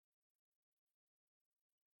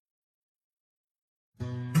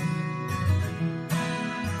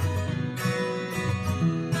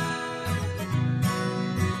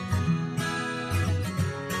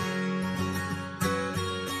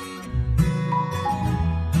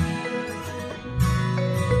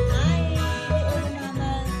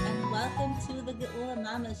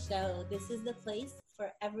This is the place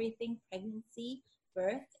for everything pregnancy,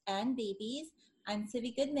 birth, and babies. I'm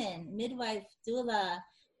Sivi Goodman, midwife, doula,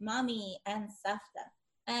 mommy, and safta.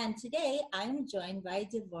 And today I'm joined by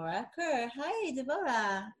Devorah Kerr. Hi,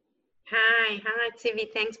 Devorah. Hi,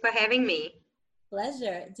 Sivi. Thanks for having me.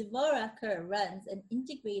 Pleasure. Devorah Kerr runs an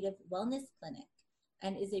integrative wellness clinic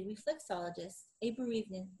and is a reflexologist, a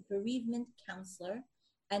bereavement counselor,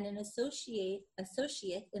 and an associate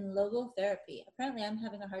in logotherapy. Apparently, I'm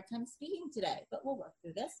having a hard time speaking today, but we'll work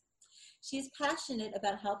through this. She is passionate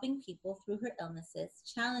about helping people through her illnesses,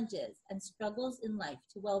 challenges, and struggles in life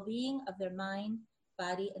to well-being of their mind,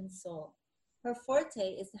 body, and soul. Her forte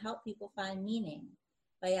is to help people find meaning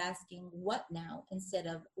by asking what now instead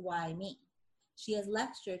of why me. She has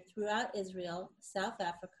lectured throughout Israel, South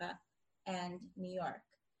Africa, and New York.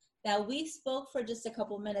 Now, we spoke for just a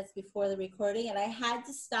couple minutes before the recording, and I had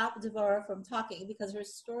to stop Devorah from talking because her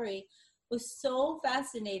story was so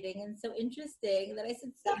fascinating and so interesting that I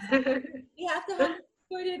said, stop. We have to have it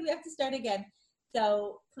recorded. We have to start again.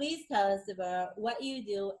 So please tell us, Devorah, what you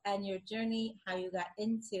do and your journey, how you got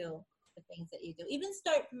into the things that you do. Even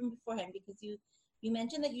start from beforehand, because you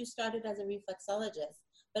mentioned that you started as a reflexologist,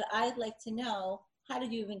 but I'd like to know, how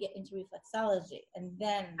did you even get into reflexology? And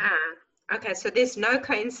then... Okay, so there's no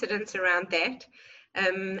coincidence around that.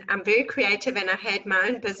 I'm very creative, and I had my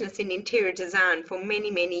own business in interior design for many,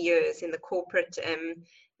 many years in the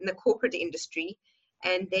corporate industry.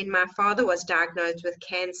 And then my father was diagnosed with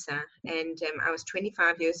cancer, and I was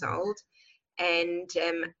 25 years old, and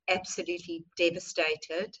absolutely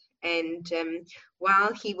devastated. And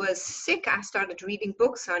while he was sick, I started reading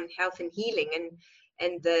books on health and healing,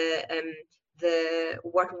 and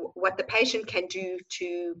what the patient can do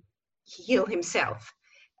to heal himself.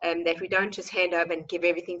 That we don't just hand over and give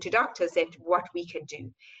everything to doctors, that what we can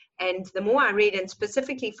do. And the more I read, and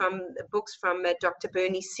specifically from books from Dr.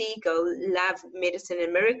 Bernie Siegel, Love, Medicine,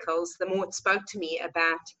 and Miracles, the more it spoke to me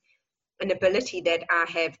about an ability that I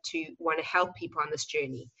have to want to help people on this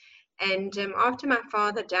journey. And after my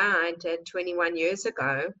father died 21 years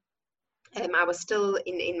ago, I was still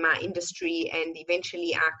in my industry, and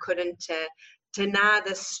eventually I couldn't deny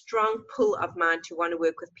the strong pull of mine to want to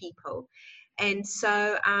work with people. And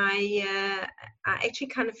so I actually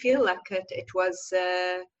kind of feel like it was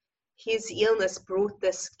his illness brought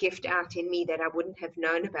this gift out in me that I wouldn't have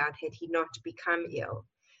known about had he not become ill.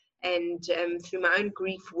 And through my own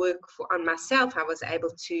grief work on myself, I was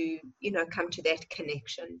able to, come to that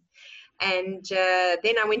connection. And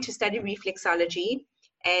then I went to study reflexology.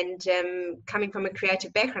 And coming from a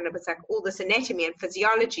creative background, it was like all this anatomy and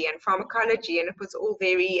physiology and pharmacology, and it was all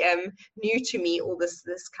very new to me, all this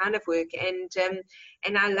kind of work. And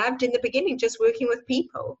I loved in the beginning just working with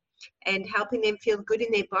people and helping them feel good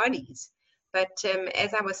in their bodies. But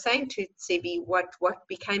as I was saying to Sebi, what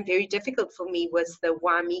became very difficult for me was the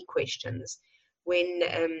why me questions. When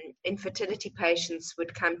infertility patients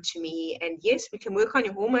would come to me, and yes, we can work on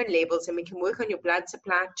your hormone levels, and we can work on your blood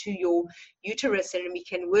supply to your uterus, and we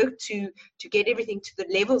can work to get everything to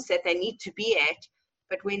the levels that they need to be at.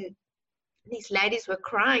 But when these ladies were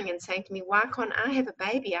crying and saying to me, why can't I have a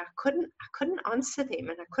baby? I couldn't answer them,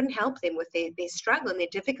 and I couldn't help them with their struggle and their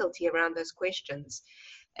difficulty around those questions.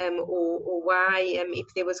 Or why, if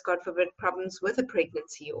there was, God forbid, problems with a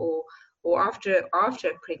pregnancy, or after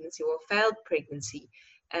a pregnancy or a failed pregnancy,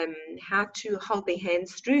 how to hold their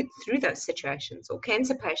hands through those situations. Or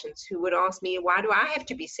cancer patients who would ask me, why do I have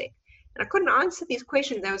to be sick? And I couldn't answer these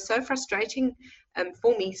questions. They were so frustrating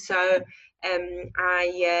for me. So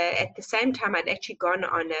I, at the same time, I'd actually gone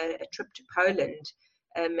on a trip to Poland,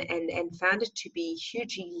 and found it to be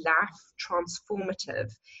hugely life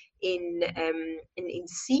transformative in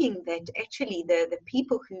seeing that actually the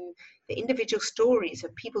people the individual stories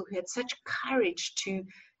of people who had such courage to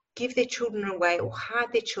give their children away or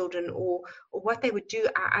hide their children or what they would do.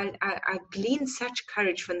 I gleaned such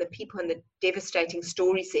courage from the people and the devastating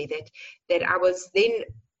stories there that I was then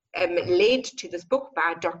led to this book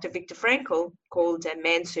by Dr. Viktor Frankl called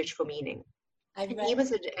Man's Search for Meaning. He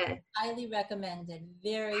was highly recommended,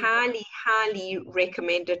 highly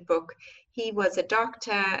recommended book. He was a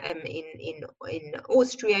doctor in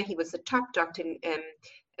Austria. He was a top doctor,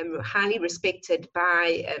 highly respected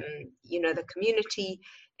by the community,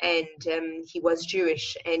 and he was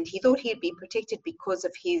Jewish, and he thought he'd be protected because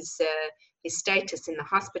of his status in the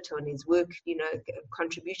hospital and his work,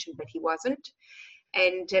 contribution, but he wasn't.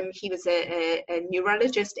 And he was a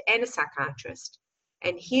neurologist and a psychiatrist.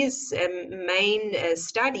 And his main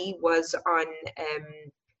study was on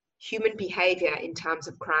human behavior in times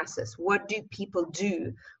of crisis. What do people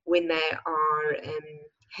do when they are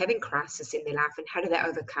having crisis in their life, and how do they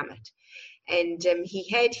overcome it? And he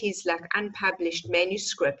had his like unpublished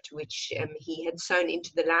manuscript, which he had sewn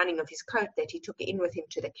into the lining of his coat, that he took in with him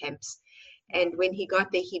to the camps. And when he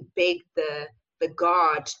got there, he begged the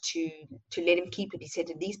guard to let him keep it. He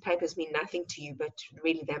said, these papers mean nothing to you, but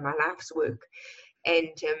really they're my life's work. And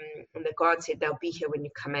the guard said, they'll be here when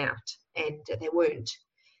you come out. And they weren't.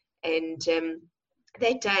 And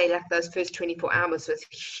that day, like those first 24 hours, was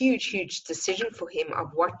a huge, huge decision for him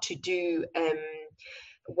of what to do in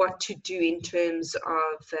terms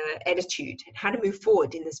of attitude and how to move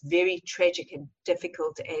forward in this very tragic and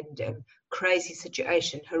difficult and crazy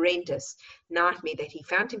situation, horrendous nightmare that he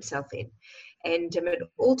found himself in. And it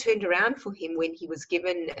all turned around for him when he was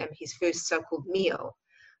given his first so-called meal,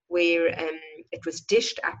 where it was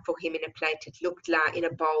dished up for him in a plate. It looked like, in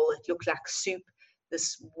a bowl, it looked like soup,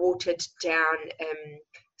 this watered down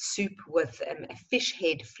soup with a fish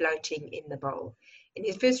head floating in the bowl. And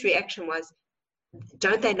his first reaction was,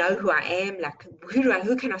 don't they know who I am? Like,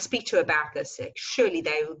 who can I speak to about this? Like, surely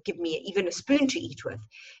they will give me even a spoon to eat with.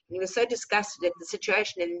 And he was so disgusted at the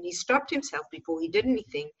situation, and he stopped himself before he did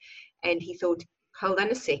anything. And he thought, hold on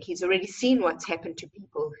a sec, he's already seen what's happened to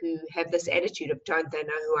people who have this attitude of, don't they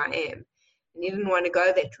know who I am? And he didn't want to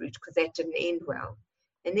go that route because that didn't end well.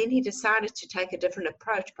 And then he decided to take a different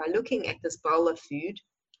approach by looking at this bowl of food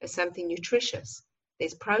as something nutritious.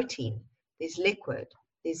 There's protein, there's liquid,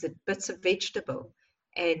 there's bits of vegetable,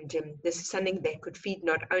 and this is something that could feed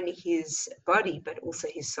not only his body but also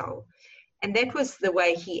his soul. And that was the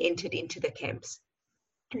way he entered into the camps.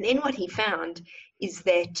 And then what he found is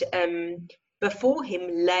that before him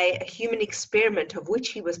lay a human experiment of which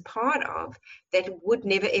he was part of that would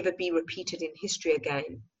never ever be repeated in history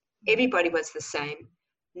again. Everybody was the same.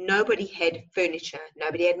 Nobody had furniture,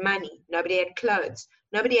 nobody had money, nobody had clothes,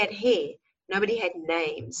 nobody had hair, nobody had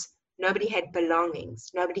names, nobody had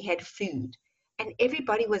belongings, nobody had food, and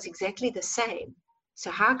everybody was exactly the same.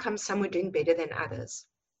 So how come some were doing better than others?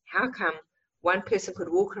 How come one person could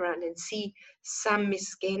walk around and see some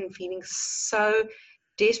miskin feeling so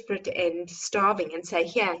desperate and starving and say,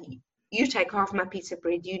 here, you take half my piece of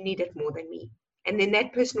bread, you need it more than me. And then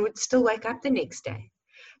that person would still wake up the next day.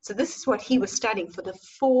 So this is what he was studying for the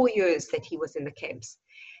 4 years that he was in the camps.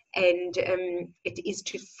 And it is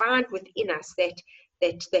to find within us that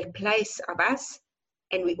place of us,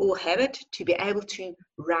 and we all have it, to be able to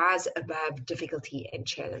rise above difficulty and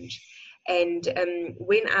challenge. And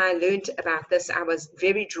when I learned about this, I was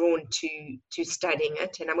very drawn to studying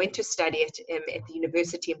it, and I went to study it at the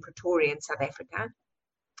university in Pretoria in South Africa.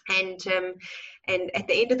 And at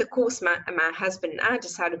the end of the course, my husband and I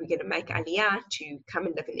decided we're going to make Aliyah to come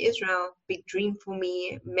and live in Israel. Big dream for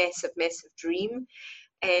me, massive, massive dream.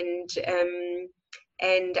 And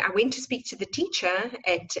I went to speak to the teacher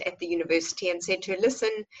at the university and said to her,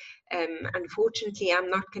 listen, unfortunately, I'm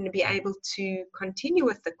not going to be able to continue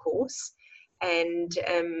with the course, and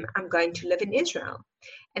I'm going to live in Israel.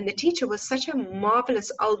 And the teacher was such a marvelous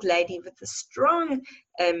old lady with a strong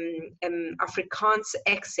Afrikaans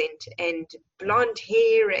accent and blonde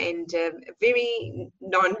hair and very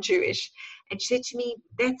non-Jewish. And she said to me,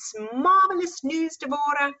 that's marvelous news,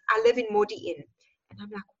 Devorah. I live in Modi'in. And I'm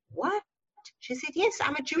like, what? She said, yes,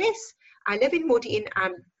 I'm a Jewess. I live in Modi'in.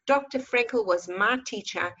 Dr. Frankel was my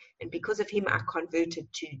teacher, and because of him, I converted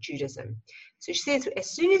to Judaism. So she says,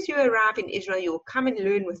 as soon as you arrive in Israel, you'll come and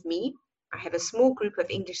learn with me. I have a small group of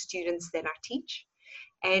English students that I teach.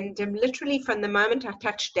 And literally from the moment I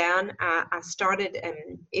touched down, I started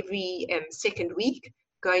every second week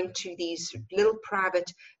going to these little private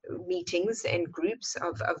meetings and groups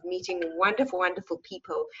of meeting wonderful, wonderful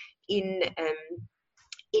people in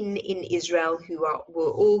Israel who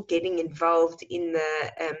were all getting involved in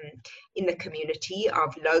the community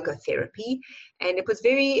of logotherapy. And it was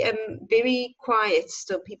very quiet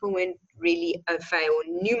still. People weren't really au fait or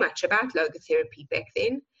knew much about logotherapy back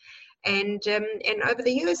then. And over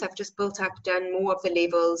the years, I've just built up, done more of the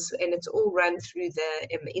levels, and it's all run through the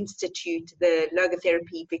institute, the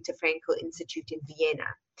Logotherapy Viktor Frankl Institute in Vienna.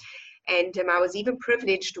 And I was even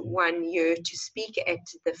privileged one year to speak at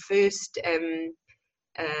the first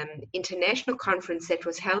international conference that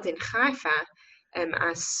was held in Haifa.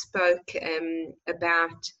 I spoke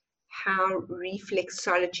about how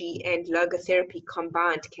reflexology and logotherapy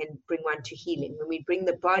combined can bring one to healing. When we bring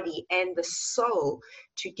the body and the soul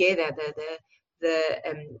together,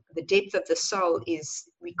 the depth of the soul is,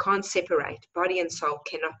 we can't separate. Body and soul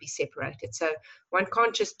cannot be separated. So one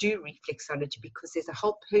can't just do reflexology, because there's a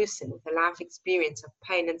whole person with a life experience of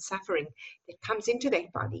pain and suffering that comes into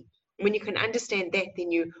that body. When you can understand that, then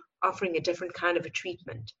you're offering a different kind of a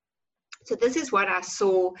treatment. So this is what I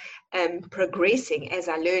saw progressing as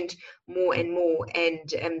I learned more and more. And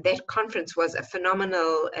that conference was a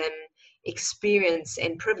phenomenal experience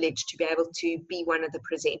and privilege to be able to be one of the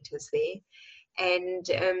presenters there. And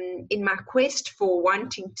in my quest for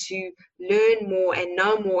wanting to learn more and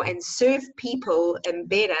know more and serve people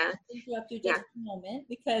better. Interrupt you Yeah. just for a moment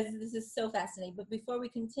because this is so fascinating. But before we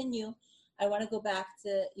continue, I want to go back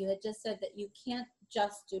to, you had just said that you can't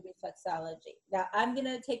just do reflexology. Now, I'm going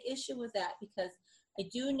to take issue with that because I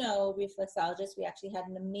do know reflexologists. We actually had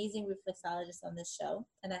an amazing reflexologist on this show,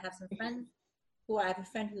 and I have some friends I have a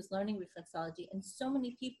friend who's learning reflexology, and so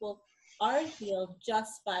many people are healed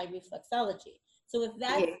just by reflexology. So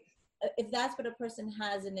if that's what a person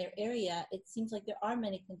has in their area, it seems like there are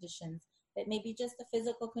many conditions that maybe just a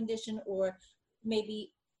physical condition, or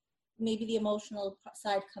maybe the emotional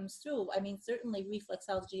side comes through. I mean, certainly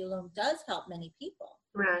reflexology alone does help many people.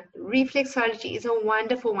 Right. Reflexology is a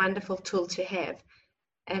wonderful, wonderful tool to have.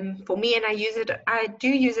 For me, and I do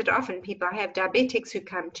use it often. I have diabetics who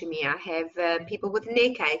come to me. I have people with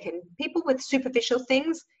neck ache and people with superficial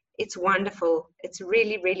things. It's wonderful. It's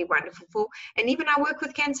really, really wonderful. And even I work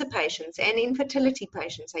with cancer patients and infertility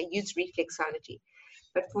patients. I use reflexology.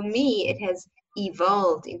 But for me, it has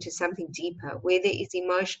evolved into something deeper where there is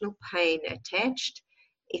emotional pain attached.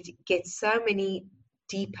 It gets so many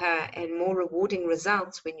deeper and more rewarding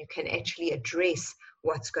results when you can actually address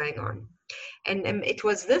what's going on. And it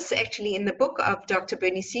was this actually in the book of Dr.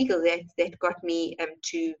 Bernie Siegel that got me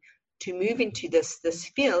to move into this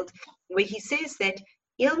field, where he says that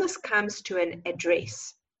illness comes to an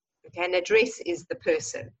address. Okay, an address is the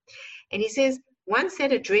person. And he says once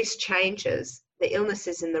that address changes, the illness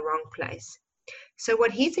is in the wrong place. So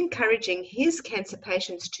what he's encouraging his cancer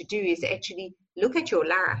patients to do is actually look at your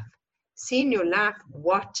life. See in your life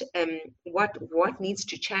what needs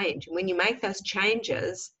to change. And when you make those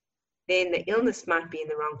changes, then the illness might be in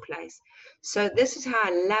the wrong place. So this is how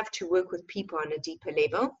I love to work with people on a deeper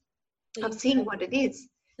level of seeing what it is.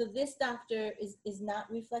 So this doctor is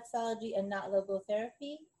not reflexology and not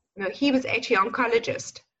logotherapy? No, he was actually an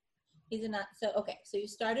oncologist. He's not. So, okay. So you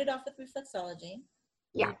started off with reflexology.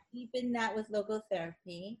 Yeah. You deepened that with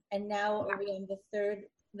logotherapy. And now are we on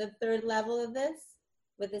the third level of this?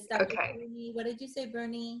 With this Dr. Okay. Bernie, what did you say,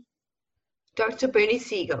 Bernie? Dr. Bernie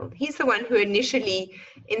Siegel. He's the one who initially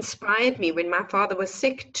inspired me when my father was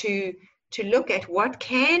sick to look at what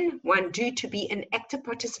can one do to be an active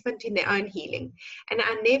participant in their own healing. And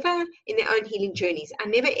in their own healing journeys, I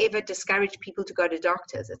never ever discourage people to go to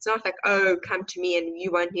doctors. It's not like, oh, come to me and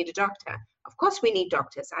you won't need a doctor. Of course we need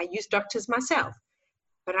doctors. I use doctors myself.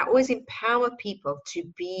 But I always empower people to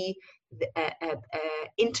be an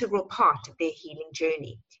integral part of their healing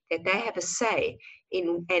journey, that they have a say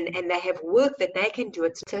in, and they have work that they can do.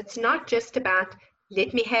 So it's not just about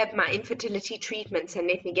let me have my infertility treatments and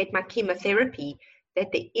let me get my chemotherapy,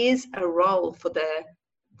 that there is a role for the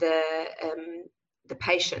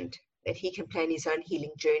patient, that he can plan his own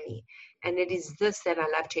healing journey. And it is this that I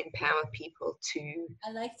love to empower people to.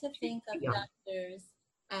 I like to think of doctors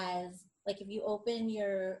as, like, if you open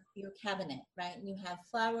your cabinet, right, and you have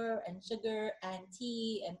flour and sugar and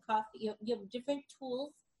tea and coffee, you have different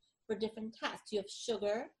tools for different tasks. You have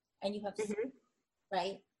sugar and you have salt,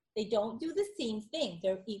 right? They don't do the same thing.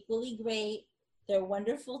 They're equally great. They're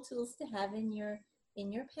wonderful tools to have in your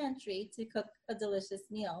pantry to cook a delicious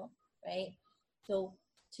meal, right? So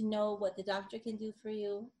to know what the doctor can do for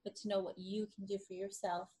you, but to know what you can do for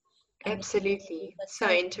yourself. Absolutely. So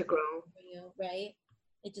integral. For you, right?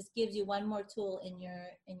 It just gives you one more tool in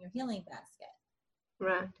your healing basket.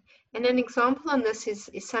 Right. And an example on this is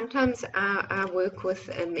sometimes I work with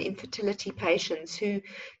infertility patients who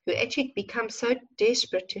actually become so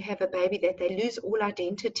desperate to have a baby that they lose all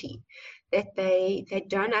identity, that they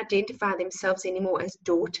don't identify themselves anymore as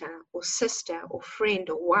daughter or sister or friend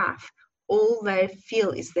or wife. All they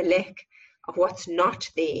feel is the lack of what's not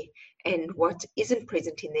there and what isn't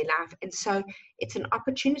present in their life. And so it's an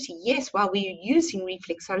opportunity, yes, while we're using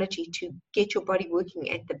reflexology to get your body working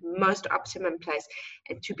at the most optimum place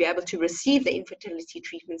and to be able to receive the infertility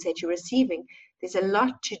treatments that you're receiving, there's a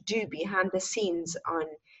lot to do behind the scenes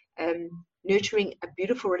on nurturing a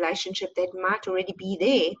beautiful relationship that might already be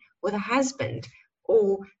there with a husband,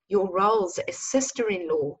 or your roles as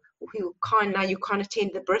sister-in-law who you can't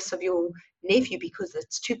attend the bris of your nephew because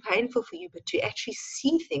it's too painful for you, but to actually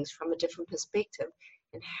see things from a different perspective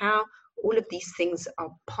and how all of these things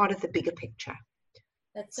are part of the bigger picture.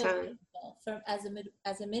 That's so beautiful.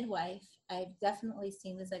 As a midwife, I've definitely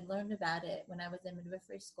seen this. I've learned about it when I was in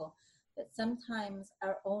midwifery school, that sometimes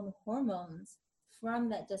our own hormones, from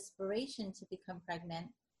that desperation to become pregnant,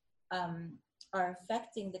 are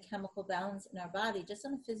affecting the chemical balance in our body just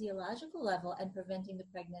on a physiological level and preventing the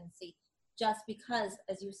pregnancy just because,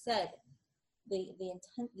 as you said, the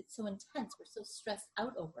intent, it's so intense, we're so stressed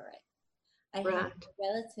out over it. I have Right. a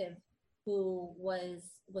relative who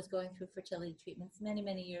was going through fertility treatments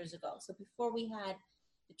many years ago. So before we had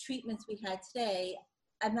the treatments we had today,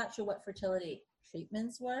 I'm not sure what fertility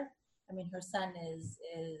treatments were. I mean, her son is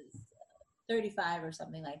 35 or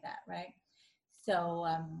something like that, right? So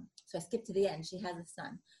I skipped to the end. She has a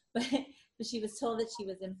son, but she was told that she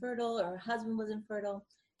was infertile, or her husband was infertile,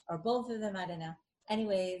 or both of them. I don't know.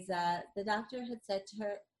 Anyways, the doctor had said to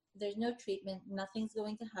her, "There's no treatment. Nothing's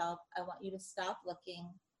going to help. I want you to stop looking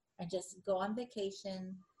and just go on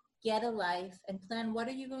vacation, get a life, and plan what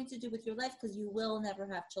are you going to do with your life because you will never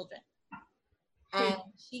have children." And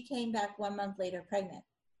she came back 1 month later pregnant.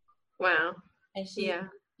 Wow. And Yeah.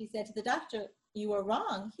 he said to the doctor, "You were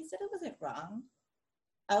wrong." He said, "It wasn't wrong.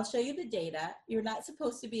 I'll show you the data. You're not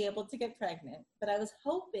supposed to be able to get pregnant, but I was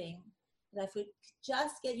hoping that if we could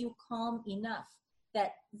just get you calm enough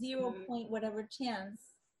that 0 point whatever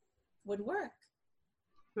chance would work."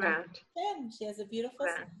 Right. And she has a beautiful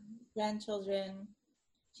Right. son, grandchildren.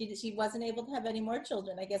 She wasn't able to have any more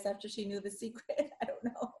children, I guess, after she knew the secret. I don't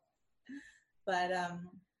know, but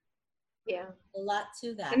Yeah. a lot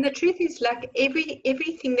to that. And the truth is, like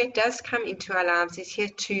everything that does come into our lives is here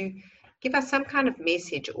to give us some kind of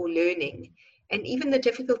message or learning. And even the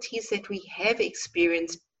difficulties that we have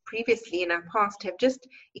experienced previously in our past have just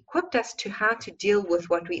equipped us to how to deal with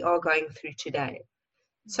what we are going through today.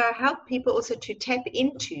 So I help people also to tap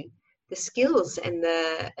into the skills and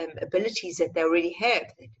the abilities that they already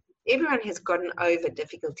have. Everyone has gotten over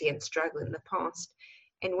difficulty and struggle in the past.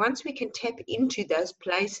 And once we can tap into those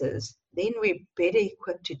places, then we're better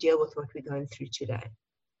equipped to deal with what we're going through today.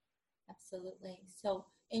 Absolutely. So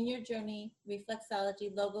in your journey,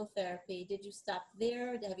 reflexology, logotherapy, did you stop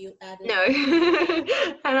there? Have you added? No,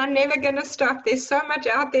 and I'm never going to stop. There's so much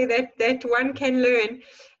out there that one can learn.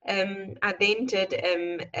 I then did,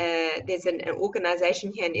 there's an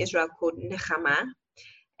organization here in Israel called Nechama,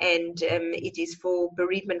 and it is for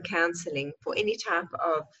bereavement counseling for any type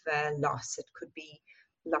of loss. It could be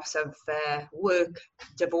loss of work,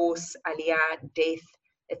 divorce, aliyah, death.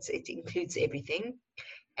 It includes everything.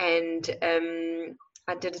 And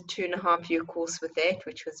I did a 2.5-year course with that,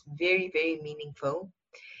 which was very meaningful.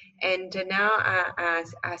 And now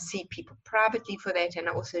I see people privately for that, and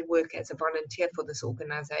I also work as a volunteer for this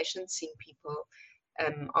organization, seeing people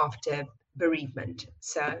after bereavement,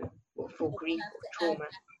 so for grief or trauma.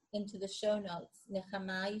 Into the show notes.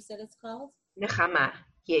 Nechama, you said it's called? Nechama,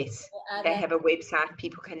 yes. We'll They have a website,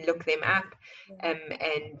 people can look them up, and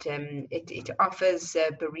it offers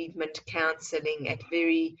bereavement counseling at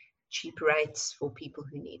very cheap rates for people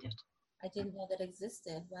who need it. I didn't know that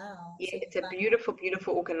existed. Wow. Yeah, So it's a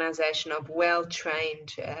beautiful organization of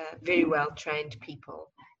well-trained, very well-trained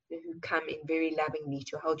people who come in very lovingly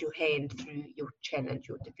to hold your hand through your challenge,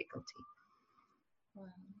 your difficulty.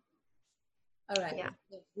 Wow. All right. Yeah.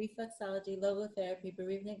 So reflexology, logotherapy,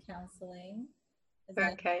 bereavement counseling.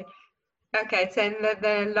 Okay. Okay. So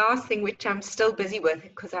the last thing, which I'm still busy with,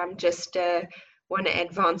 because I'm just want to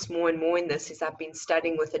advance more and more in this, is I've been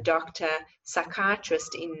studying with a doctor,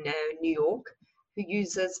 psychiatrist in New York, who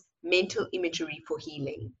uses mental imagery for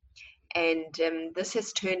healing. And this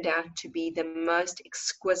has turned out to be the most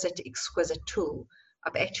exquisite tool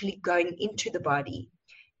of actually going into the body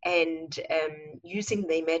and using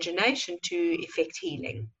the imagination to effect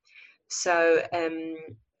healing. So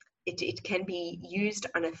it can be used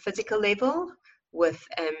on a physical level with,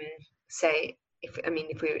 say, if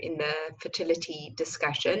we're in the fertility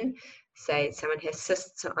discussion, say someone has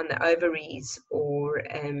cysts on the ovaries, or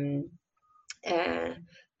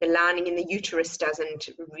the lining in the uterus doesn't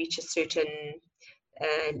reach a certain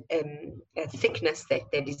thickness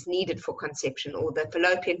that is needed for conception, or the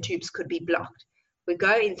fallopian tubes could be blocked. We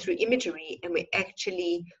go in through imagery and we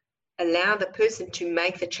actually allow the person to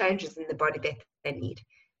make the changes in the body that they need.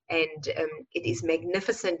 And it is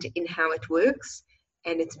magnificent in how it works,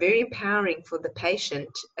 and it's very empowering for the patient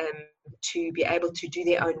to be able to do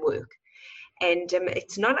their own work. And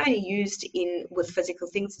it's not only used with physical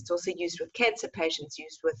things, it's also used with cancer patients,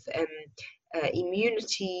 used with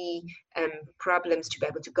immunity problems, to be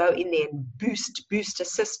able to go in there and boost a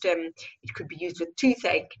system. It could be used with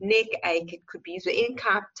toothache, neck ache. It could be used with any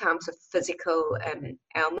types of physical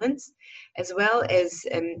ailments, as well as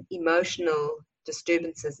emotional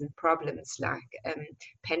disturbances and problems like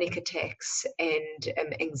panic attacks and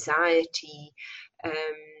anxiety,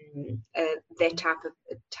 that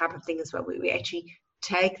type of thing as well. We actually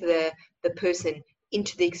take the person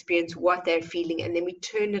into the experience, what they're feeling, and then we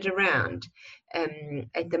turn it around.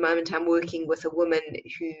 At the moment, I'm working with a woman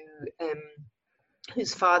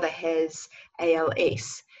whose father has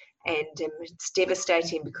ALS, and it's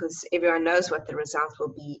devastating because everyone knows what the result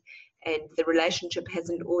will be, and the relationship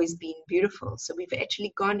hasn't always been beautiful. So we've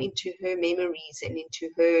actually gone into her memories and into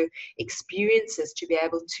her experiences to be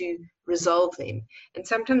able to resolve them. And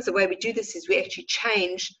sometimes the way we do this is we actually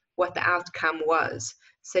change what the outcome was.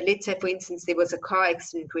 So let's say, for instance, there was a car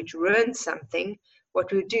accident which ruined something.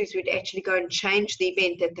 What we would do is we'd actually go and change the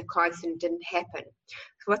event that the car accident didn't happen.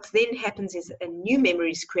 What then happens is a new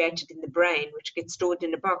memory is created in the brain, which gets stored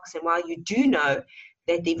in a box. And while you do know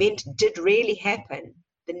that the event did really happen,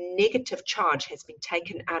 the negative charge has been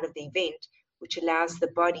taken out of the event, which allows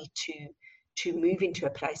the body to move into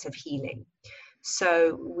a place of healing.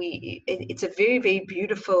 So it's a very, very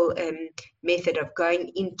beautiful method of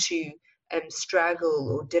going into struggle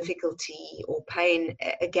or difficulty or pain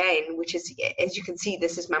again, which is, as you can see,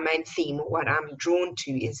 this is my main theme. What I'm drawn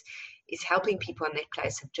to is helping people in that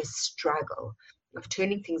place of just struggle, of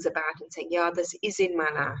turning things about and saying, yeah, this is in my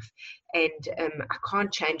life, and I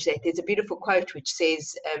can't change that. There's a beautiful quote which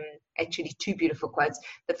says, actually two beautiful quotes.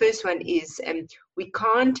 The first one is, we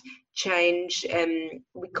can't change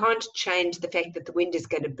the fact that the wind is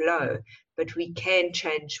going to blow, but we can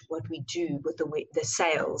change what we do with the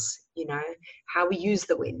sails, how we use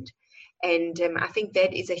the wind. And I think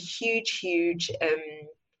that is a huge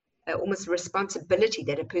almost responsibility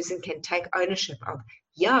that a person can take ownership of.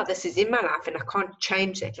 Yeah, this is in my life and I can't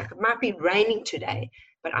change it. Like, it might be raining today,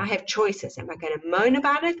 but I have choices. Am I going to moan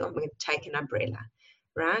about it, or am I going to take an umbrella?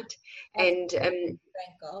 Right? That's And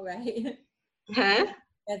Frankl, right? huh?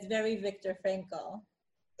 That's very Viktor Frankl.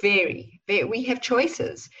 Very, very, we have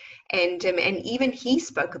choices, and even he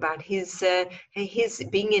spoke about his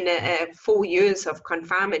being in 4 years of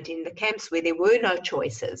confinement in the camps where there were no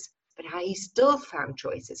choices, but how he still found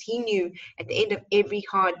choices. He knew at the end of every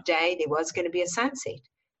hard day there was going to be a sunset,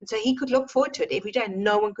 and so he could look forward to it every day.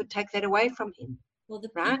 No one could take that away from him. Well, the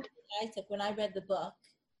piece Right? that I took when I read the book,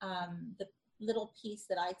 the little piece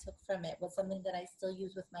that I took from it was something that I still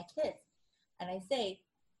use with my kids, and I say,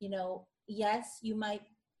 yes, you might.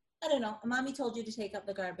 I don't know. Mommy told you to take out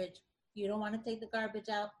the garbage. You don't want to take the garbage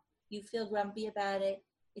out. You feel grumpy about it.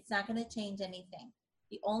 It's not going to change anything.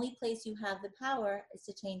 The only place you have the power is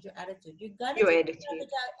to change your attitude. You're going to take the garbage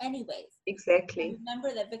out anyways. Exactly. And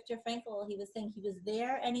remember that Viktor Frankl, he was saying he was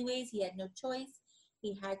there anyways. He had no choice.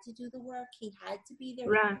 He had to do the work. He had to be there.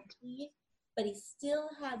 Right. But he still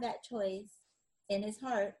had that choice in his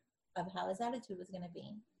heart of how his attitude was going to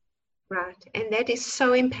be. Right. And that is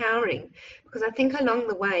so empowering, because I think along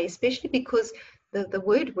the way, especially because the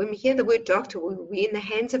word, when we hear the word doctor, we're in the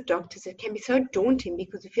hands of doctors, it can be so daunting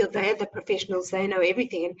because we feel they're the professionals, they know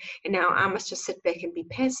everything, and now I must just sit back and be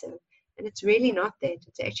passive. And it's really not that.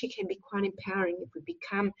 It actually can be quite empowering if we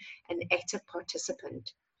become an active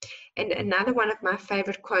participant. And another one of my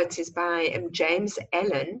favorite quotes is by James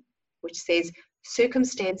Allen, which says,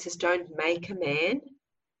 circumstances don't make a man,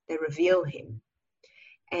 they reveal him.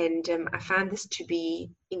 And I found this to be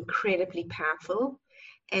incredibly powerful,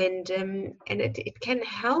 and it can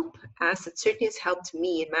help us. It certainly has helped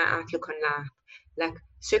me in my outlook on life. Like,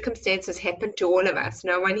 circumstances happen to all of us.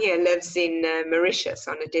 No one here lives in Mauritius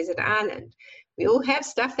on a desert island. We all have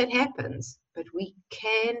stuff that happens, but we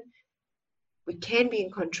can be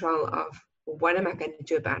in control of, well, what am I going to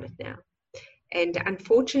do about it now? And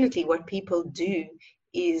unfortunately, what people do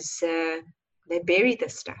is they bury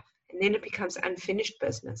this stuff, and then it becomes unfinished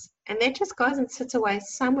business. And that just goes and sits away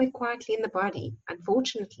somewhere quietly in the body,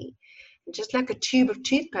 unfortunately. And just like a tube of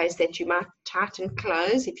toothpaste that you might tighten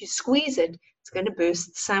close, if you squeeze it, it's going to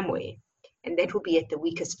burst somewhere. And that will be at the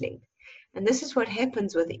weakest link. And this is what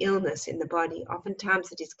happens with illness in the body.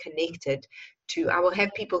 Oftentimes it is connected to, I will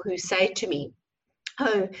have people who say to me,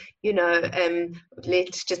 oh,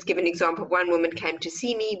 let's just give an example. One woman came to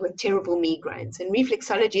see me with terrible migraines, and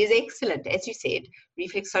reflexology is excellent. As you said,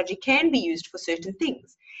 reflexology can be used for certain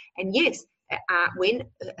things. And yes, when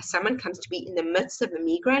someone comes to me in the midst of a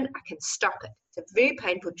migraine, I can stop it. It's a very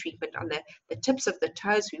painful treatment on the tips of the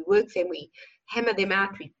toes. We work them, we hammer them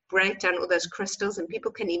out, we break down all those crystals, and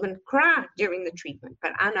people can even cry during the treatment.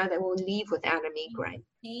 But I know they will leave without a migraine.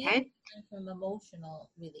 Okay? From emotional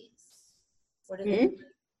release. What is it?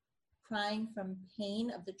 Crying from pain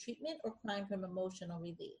of the treatment, or crying from emotional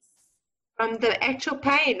release? From the actual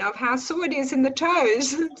pain of how sore it is in the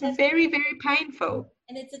toes. It's very, very painful.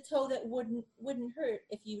 And it's a toe that wouldn't hurt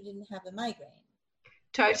if you didn't have a migraine.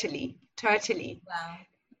 Totally. Wow.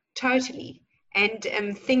 Totally.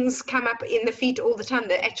 And things come up in the feet all the time.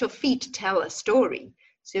 The actual feet tell a story.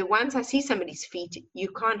 So once I see somebody's feet, you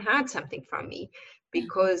can't hide something from me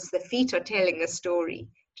because the feet are telling a story.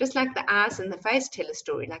 Just like the eyes and the face tell a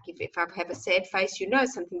story. Like if I have a sad face, you know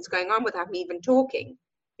something's going on without me even talking.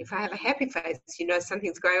 If I have a happy face, you know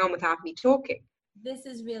something's going on without me talking. This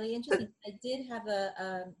is really interesting. I did have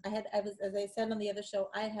I was, as I said on the other show,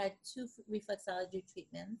 I had two reflexology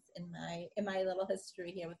treatments in my little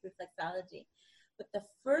history here with reflexology. But the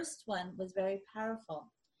first one was very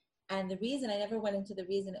powerful. And the reason I never went into the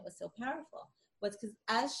reason it was so powerful was because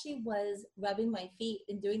as she was rubbing my feet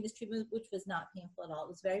and doing this treatment, which was not painful at all, it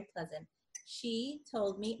was very pleasant, she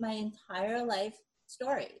told me my entire life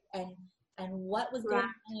story and what was going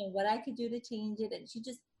on and what I could do to change it. And she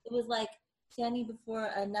just, it was like standing before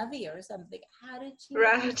a Navi or something. How did she know?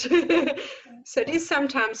 Right. So it is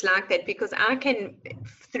sometimes like that because I can,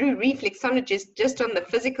 through reflexology, just on the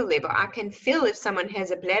physical level, I can feel if someone has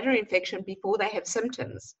a bladder infection before they have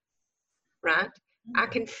symptoms, right? I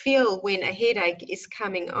can feel when a headache is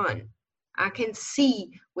coming on. I can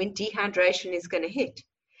see when dehydration is going to hit.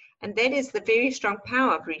 And that is the very strong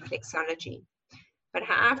power of reflexology. But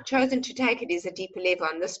how I've chosen to take it is a deeper level,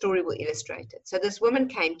 and this story will illustrate it. So this woman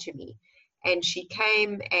came to me, and she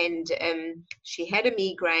came and she had a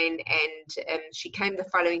migraine, and she came the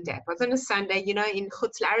following day. It was on a Sunday, you know, in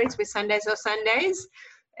Chutz La'aretz where Sundays are Sundays.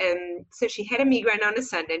 So she had a migraine on a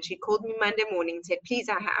Sunday, and she called me Monday morning and said, please,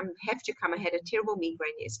 I have to come. I had a terrible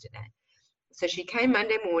migraine yesterday. So she came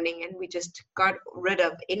Monday morning, and we just got rid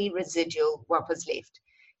of any residual what was left.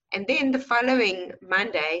 And then the following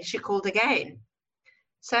Monday, she called again.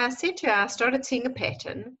 So I said to her, I started seeing a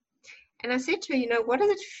pattern, and I said to her, you know, what does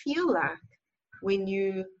it feel like when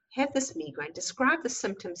you have this migraine? Describe the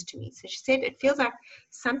symptoms to me. So she said, it feels like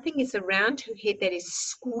something is around her head that is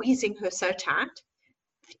squeezing her so tight,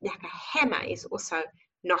 like a hammer is also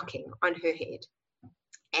knocking on her head.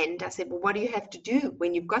 And I said, well, what do you have to do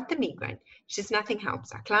when you've got the migraine? She says, nothing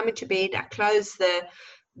helps. I climb into bed, I close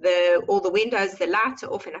all the windows, the lights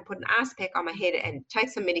are off, and I put an ice pack on my head and take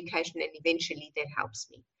some medication, and eventually that helps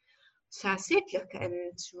me. So I said, look,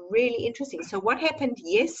 it's really interesting. So what happened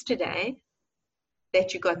yesterday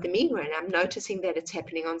that you got the migraine? I'm noticing that it's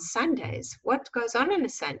happening on Sundays. What goes on a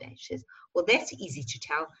Sunday? She says, well, that's easy to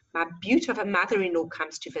tell. My beaut of a mother-in-law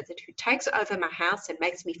comes to visit who takes over my house and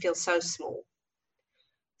makes me feel so small.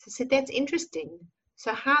 So I said, that's interesting.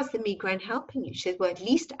 So how's the migraine helping you? She said, well, at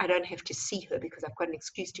least I don't have to see her because I've got an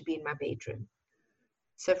excuse to be in my bedroom.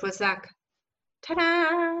 So it was like,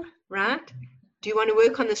 ta-da, right? Do you want to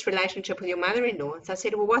work on this relationship with your mother-in-law? And so I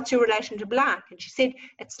said, well, what's your relationship like? And she said,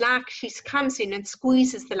 it's like she comes in and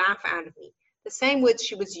squeezes the life out of me. The same words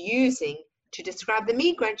she was using to describe the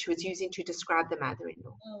migraine, she was using to describe the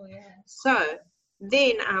mother-in-law. Oh, yeah. So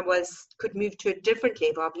then I could move to a different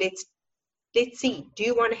level of let's see, do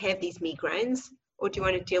you want to have these migraines or do you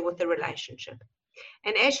want to deal with the relationship?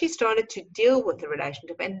 And as she started to deal with the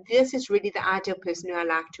relationship, and this is really the ideal person who I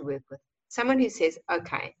like to work with, someone who says,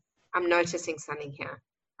 okay, I'm noticing something here.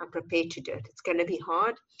 I'm prepared to do it. It's going to be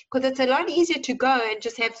hard because it's a lot easier to go and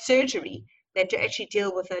just have surgery than to actually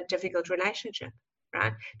deal with a difficult relationship,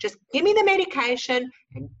 right? Just give me the medication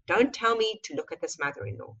and don't tell me to look at this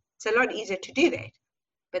mother-in-law. It's a lot easier to do that,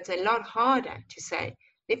 but it's a lot harder to say,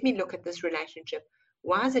 let me look at this relationship.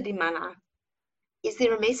 Why is it in my life? Is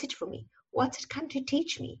there a message for me? What's it come to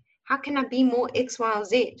teach me? How can I be more X, Y, or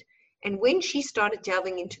Z? And when she started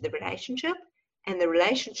delving into the relationship and the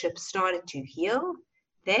relationship started to heal,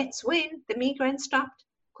 that's when the migraine stopped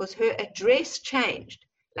because her address changed.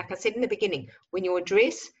 Like I said in the beginning, when your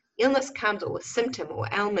address, illness comes or a symptom or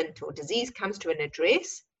ailment or disease comes to an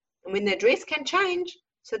address, and when the address can change,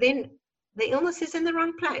 so then the illness is in the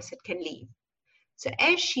wrong place, it can leave. So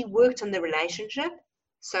as she worked on the relationship,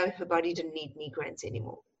 so her body didn't need migraines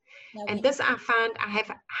anymore. And this I found, I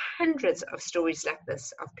have hundreds of stories like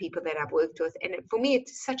this of people that I've worked with. And for me,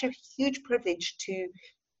 it's such a huge privilege to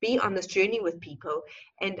be on this journey with people.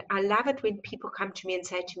 And I love it when people come to me and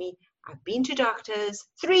say to me, I've been to doctors,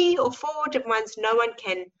 3 or 4 different ones, no one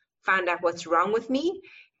can find out what's wrong with me.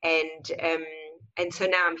 And so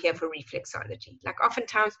now I'm here for reflexology. Like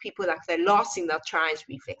oftentimes people, like the last thing they'll try is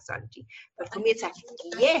reflexology. But for me, it's like,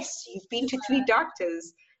 yes, you've been to 3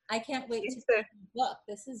 doctors. I can't wait to read the book.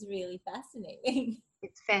 This is really fascinating.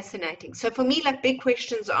 It's fascinating. So for me, like big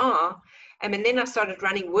questions are, and then I started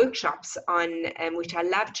running workshops on, which I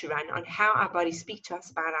love to run, on how our bodies speak to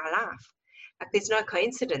us about our life. Like there's no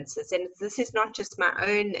coincidences, and this is not just my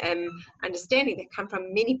own understanding. They come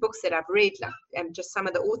from many books that I've read, like just some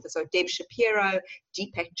of the authors are Deb Shapiro,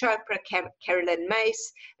 Deepak Chopra, Carolyn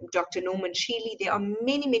Mace, Dr. Norman Shealy. There are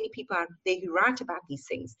many, many people out there who write about these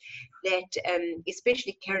things. That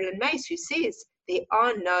especially Carolyn Mace, who says There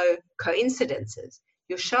are no coincidences.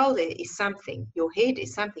 Your shoulder is something, your head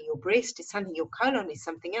is something, your breast is something, your colon is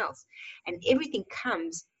something else. And everything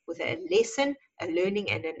comes with a lesson, a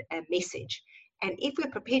learning, and a message. And if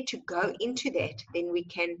we're prepared to go into that, then we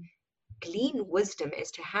can glean wisdom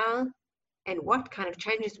as to how and what kind of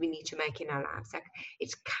changes we need to make in our lives. Like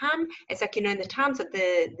it's come as like, in the times of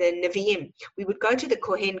the Nevi'im, we would go to the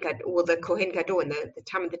Kohen Gadol, or the Kohen Gadol in the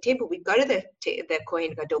time of the temple, we'd go to the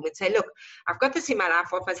Kohen Gadol and say, look, I've got this in my life,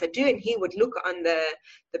 what must I do? And he would look on the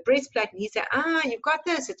breastplate and he'd say, you've got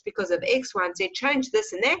this, it's because of X, Y, and Z, change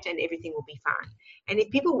this and that, and everything will be fine. And if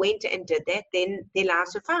people went and did that, then their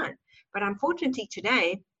lives were fine. But unfortunately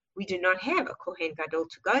today, we do not have a Kohen Gadol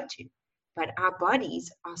to go to. But our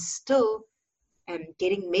bodies are still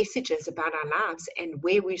getting messages about our lives and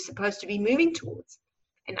where we're supposed to be moving towards.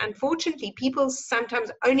 And unfortunately, people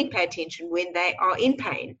sometimes only pay attention when they are in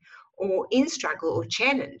pain or in struggle or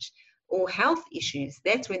challenge or health issues.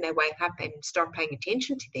 That's when they wake up and start paying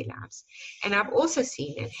attention to their lives. And I've also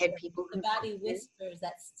seen and had people who... The body whispers,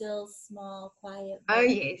 that still, small, quiet voice. Oh,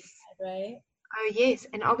 yes. Right? Oh, yes.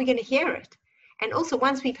 And are we going to hear it? And also,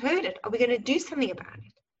 once we've heard it, are we going to do something about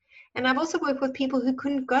it? And I've also worked with people who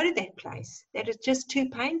couldn't go to that place, that it's just too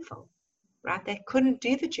painful, right? They couldn't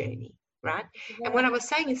do the journey, right? Yeah. And what I was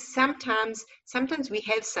saying is sometimes we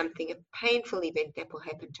have something, a painful event that will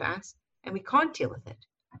happen to us, and we can't deal with it.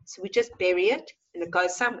 So we just bury it and it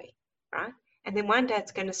goes somewhere, right? And then one day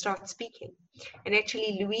it's going to start speaking. And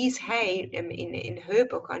actually, Louise Hay, in her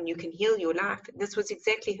book on You Can Heal Your Life, this was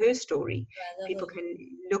exactly her story. People can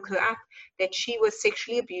look her up, that she was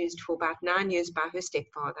sexually abused for about 9 years by her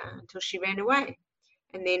stepfather until she ran away.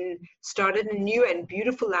 And then started a new and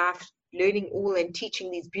beautiful life, learning all and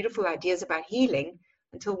teaching these beautiful ideas about healing,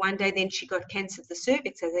 until one day then she got cancer of the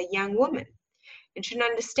cervix as a young woman. And she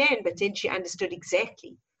didn't understand, but then she understood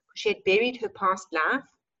exactly. She had buried her past life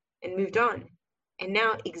and moved on. And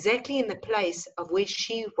now exactly in the place of where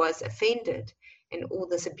she was offended and all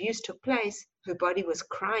this abuse took place, her body was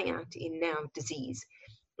crying out in now disease.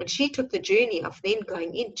 And she took the journey of then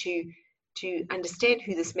going into to understand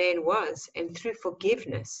who this man was. And through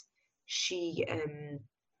forgiveness, she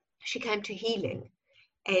came to healing.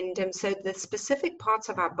 And so the specific parts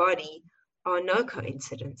of our body are no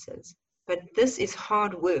coincidences. But this is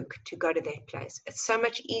hard work to go to that place. It's so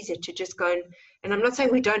much easier to just go and I'm not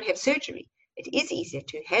saying we don't have surgery. It is easier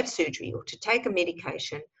to have surgery or to take a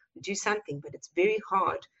medication, do something, but it's very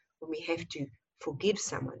hard when we have to forgive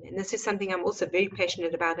someone. And this is something I'm also very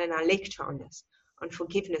passionate about in our lecture on this, on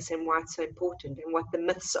forgiveness and why it's so important and what the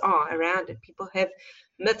myths are around it. People have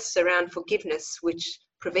myths around forgiveness which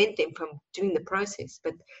prevent them from doing the process.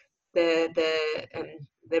 But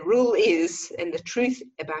the rule is, and the truth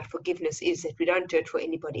about forgiveness is that we don't do it for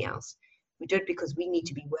anybody else. We do it because we need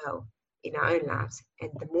to be well in our own lives.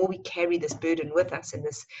 And the more we carry this burden with us and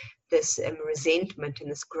this resentment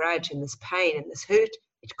and this grudge and this pain and this hurt,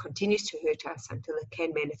 it continues to hurt us until it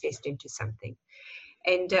can manifest into something.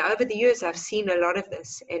 And over the years, I've seen a lot of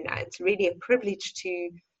this, and it's really a privilege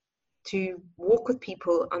to walk with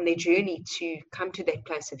people on their journey to come to that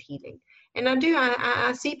place of healing. And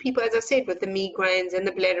I see people, as I said, with the migraines and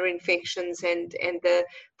the bladder infections, and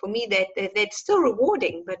for me that's still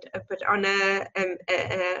rewarding, but on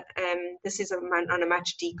this is on a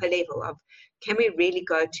much deeper level of, can we really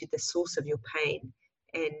go to the source of your pain,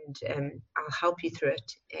 and I'll help you through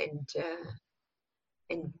it, and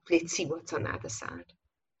let's see what's on the other side.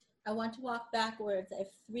 I want to walk backwards. I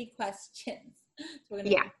have 3 questions. So we're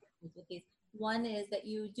going to with these. One is that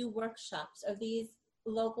you do workshops. Are these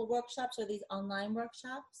local workshops or these online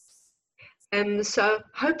workshops? So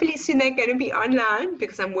hopefully soon they're going to be online,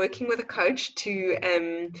 because I'm working with a coach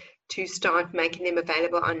to start making them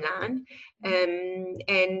available online.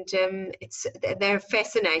 They're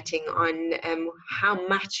fascinating on how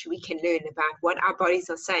much we can learn about what our bodies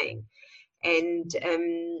are saying. And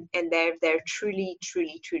they're truly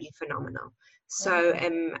phenomenal. So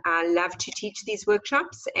I love to teach these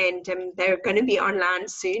workshops, and they're going to be online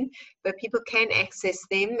soon, but people can access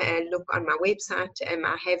them. Look on my website.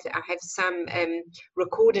 I have some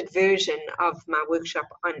recorded version of my workshop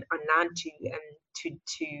online to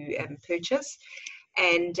purchase.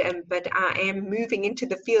 And but I am moving into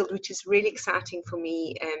the field, which is really exciting for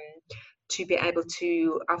me, to be able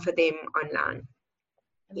to offer them online.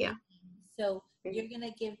 Yeah. So you're going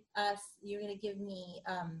to give me,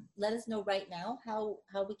 let us know right now how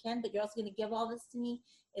we can, but you're also going to give all this to me.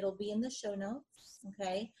 It'll be in the show notes.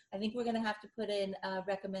 Okay. I think we're going to have to put in a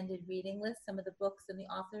recommended reading list, some of the books and the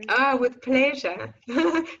authors. Oh, with pleasure.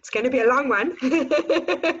 It's going to be a long one.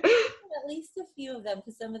 At least a few of them,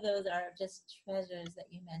 because some of those are just treasures that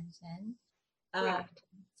you mentioned. Um, Right.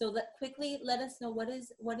 so quickly let us know what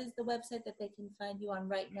is the website that they can find you on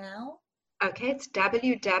right now. Okay, it's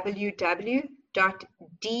www.dk,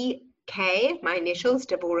 my initials,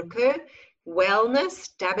 Devorah Kerr, wellness,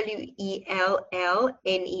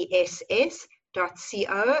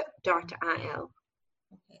 wellness.co.il.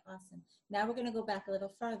 Okay, awesome. Now we're going to go back a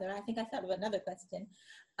little further. I think I thought of another question.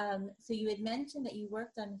 So you had mentioned that you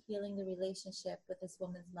worked on healing the relationship with this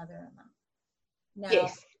woman's mother-in-law. Now,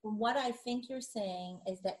 Yes, from what I think you're saying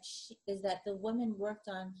is that the woman worked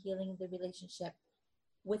on healing the relationship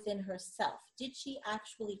within herself. Did she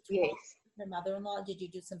actually talk yes. to her mother-in-law? Did you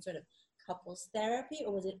do some sort of couples therapy,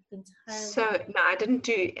 or was it entirely? So, no, I didn't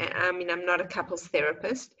do, I mean, I'm not a couples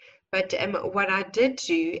therapist, but what I did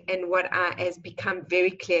do and what has become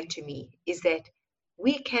very clear to me is that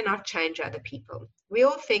we cannot change other people. We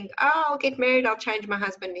all think, oh, I'll get married, I'll change my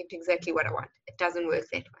husband into exactly what I want. It doesn't work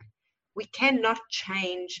that way. We cannot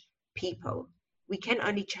change people. We can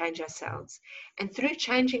only change ourselves. And through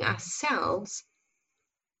changing ourselves,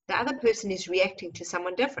 the other person is reacting to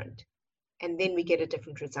someone different. And then we get a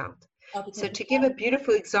different result. Oh, So, because to give a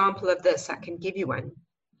beautiful example of this, I can give you one.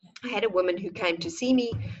 I had a woman who came to see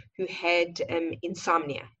me who had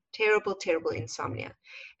insomnia, terrible, terrible insomnia,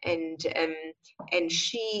 and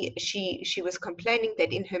she was complaining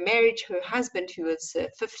that in her marriage, her husband, who was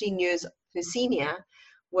 15 years her senior,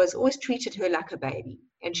 was always treated her like a baby.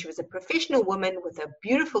 And she was a professional woman with a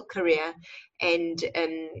beautiful career, and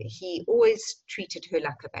he always treated her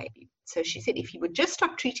like a baby. So she said, if he would just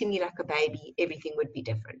stop treating me like a baby, everything would be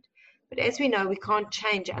different. But as we know, we can't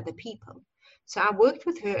change other people. So I worked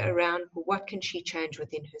with her around what can she change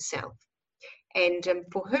within herself. And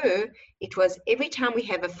for her, it was every time we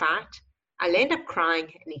have a fight, I'll end up crying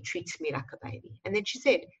and he treats me like a baby. And then she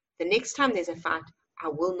said, the next time there's a fight, I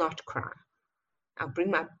will not cry. I'll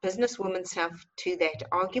bring my businesswoman self to that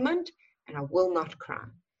argument and I will not cry.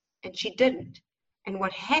 And she didn't. And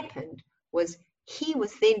what happened was he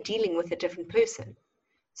was then dealing with a different person.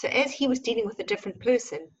 So as he was dealing with a different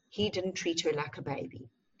person, he didn't treat her like a baby.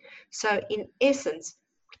 So in essence,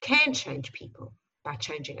 we can change people by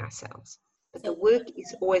changing ourselves. But the so work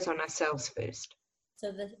is always on ourselves first.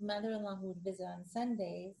 so the mother-in-law who would visit on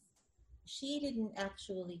Sundays, she didn't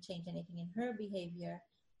actually change anything in her behavior,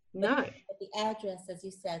 but No, the address, as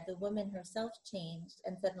you said, the woman herself changed,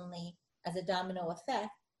 and suddenly, as a domino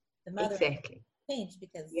effect, the mother exactly. changed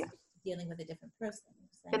because Yeah. dealing with a different person.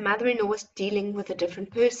 The mother-in-law was dealing with a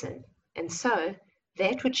different person. And so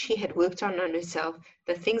that which she had worked on herself,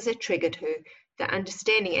 the things that triggered her, the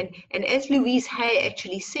understanding, and as Louise Hay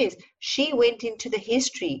actually says, she went into the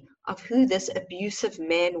history of who this abusive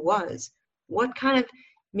man was. What kind of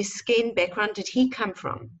miskin background did he come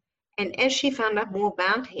from? And as she found out more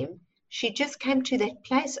about him, she just came to that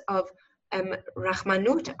place of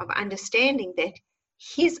Rahmanut, of understanding that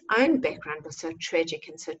his own background was so tragic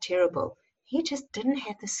and so terrible. He just didn't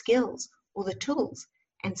have the skills or the tools.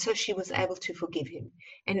 And so she was able to forgive him.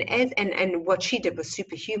 And what she did was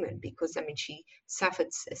superhuman because, I mean, she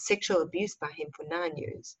suffered sexual abuse by him for 9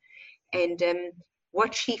 years. And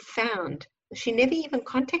what she found, she never even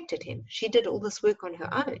contacted him. She did all this work on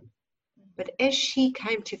her own. But as she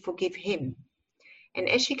came to forgive him, and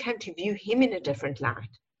as she came to view him in a different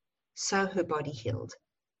light, so her body healed,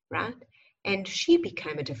 right? And she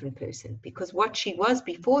became a different person because what she was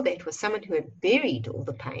before that was someone who had buried all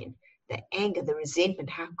the pain, the anger, the resentment.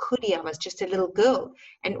 How could he? I was just a little girl.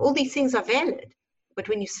 And all these things are valid. But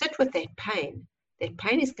when you sit with that pain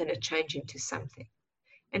is going to change into something.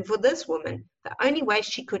 And for this woman, the only way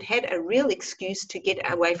she could have a real excuse to get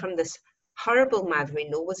away from this horrible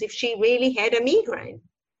mother-in-law was if she really had a migraine.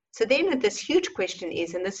 So then this huge question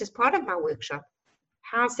is, and this is part of my workshop,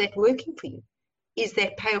 how's that working for you? Is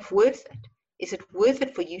that payoff worth it? Is it worth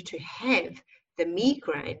it for you to have the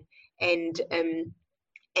migraine and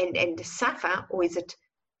suffer,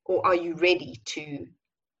 or are you ready to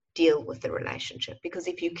deal with the relationship? Because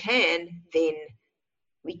if you can, then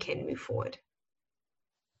we can move forward.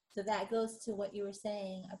 So that goes to what you were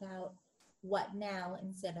saying about what now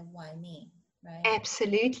instead of why me, right?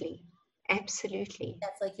 Absolutely. Absolutely.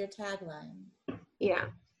 That's like your tagline. Yeah.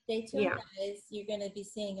 Stay tuned, Yeah. guys. You're going to be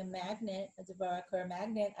seeing a magnet, a Devorah Kerr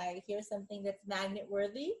magnet. I hear something that's magnet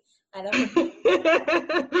worthy. I don't know.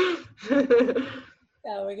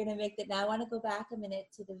 So we're going to make that. Now I want to go back a minute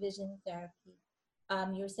to the vision therapy.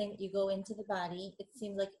 You were saying that you go into the body. It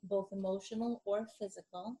seems like both emotional or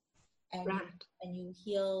physical, and Right. you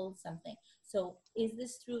heal something. So is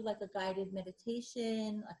this through like a guided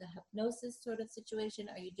meditation, like a hypnosis sort of situation?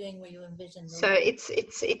 Are you doing where you envision? So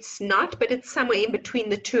it's not, but it's somewhere in between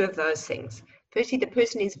the two of those things. Firstly, the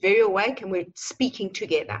person is very awake and we're speaking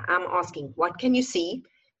together. I'm asking, what can you see?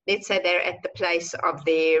 Let's say they're at the place of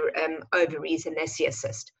their ovaries and they see a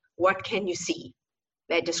cyst. What can you see?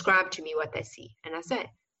 They describe to me what they see. And I say,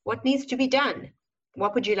 what needs to be done?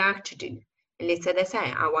 What would you like to do? And let's say they say,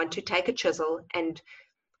 I want to take a chisel and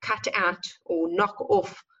cut out or knock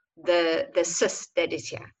off the cyst that is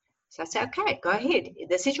here. So I say, okay, go ahead.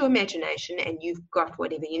 This is your imagination and you've got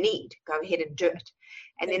whatever you need. Go ahead and do it.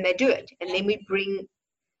 And then they do it. And then we bring,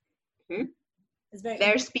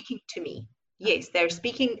 they're speaking to me. Yes, they're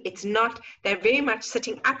speaking. It's not, they're very much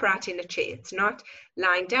sitting upright in a chair. It's not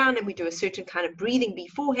lying down, and we do a certain kind of breathing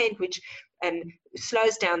beforehand, which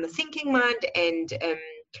slows down the thinking mind and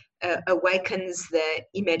awakens the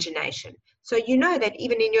imagination. So you know that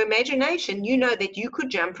even in your imagination, you know that you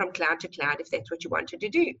could jump from cloud to cloud if that's what you wanted to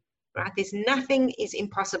do, right? There's nothing is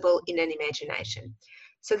impossible in an imagination.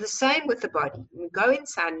 So the same with the body. We go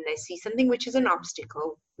inside and they see something which is an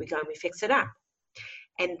obstacle, we go and we fix it up.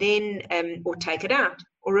 And then, or take it out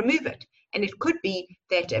or remove it. And it could be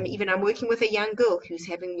that even I'm working with a young girl who's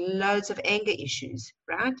having loads of anger issues,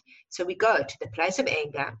 right? So we go to the place of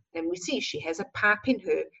anger and we see she has a pipe in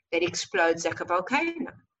her that explodes like a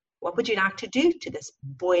volcano. What would you like to do to this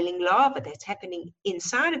boiling lava that's happening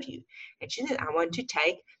inside of you? And she said, I want to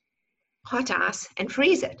take hot ice and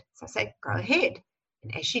freeze it. So I say, go ahead.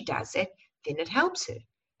 And as she does that, then it helps her.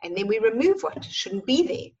 And then we remove what shouldn't be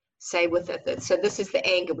there. Say with so this is the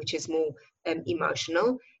anger, which is more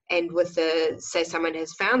emotional, and with say someone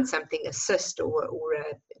has found something, a cyst or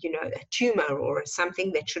a tumor or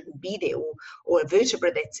something that shouldn't be there, or a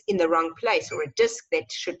vertebra that's in the wrong place, or a disc that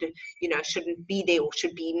shouldn't be there or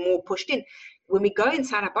should be more pushed in. When we go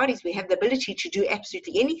inside our bodies, we have the ability to do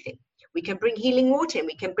absolutely anything. We can bring healing water, and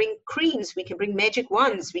we can bring creams, we can bring magic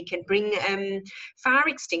wands, we can bring fire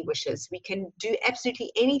extinguishers, we can do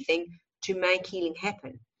absolutely anything to make healing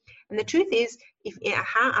happen. And the truth is,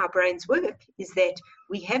 how our brains work is that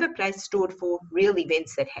we have a place stored for real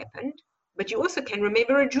events that happened, but you also can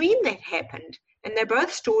remember a dream that happened, and they're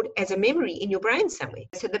both stored as a memory in your brain somewhere.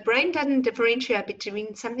 So the brain doesn't differentiate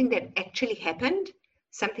between something that actually happened,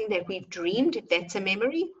 something that we've dreamed, if that's a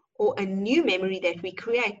memory, or a new memory that we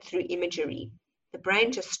create through imagery. The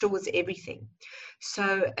brain just stores everything.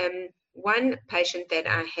 So one patient that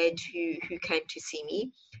I had who came to see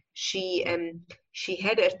me, she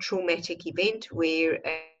had a traumatic event where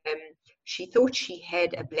she thought she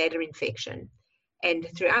had a bladder infection. And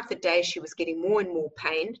throughout the day, she was getting more and more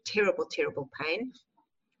pain, terrible, terrible pain.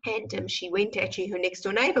 And she went, actually, her next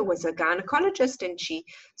door neighbor was a gynecologist, and she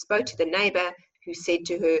spoke to the neighbor who said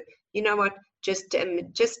to her, you know what, just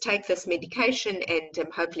take this medication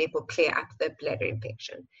and hopefully it will clear up the bladder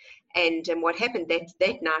infection. And what happened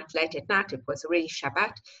that night, late at night, it was already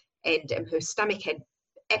Shabbat, and her stomach had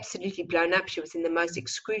absolutely blown up. She was in the most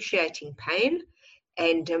excruciating pain,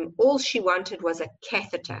 and all she wanted was a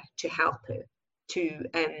catheter to help her to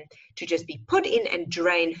just be put in and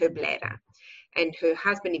drain her bladder. And her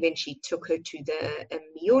husband eventually took her to the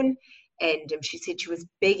Miyun, and she said she was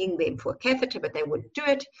begging them for a catheter, but they wouldn't do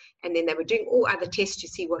it. And then they were doing all other tests to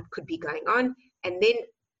see what could be going on. And then,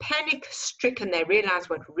 panic-stricken, they realized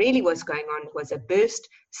what really was going on was a burst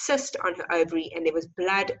cyst on her ovary, and there was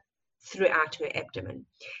blood throughout her abdomen.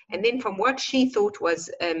 And then from what she thought was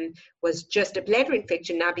just a bladder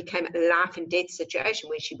infection, now became a life and death situation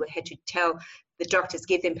where she had to tell the doctors,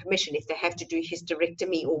 give them permission if they have to do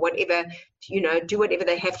hysterectomy or whatever, do whatever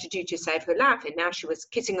they have to do to save her life. And now she was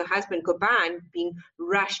kissing her husband goodbye and being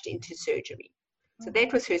rushed into surgery. So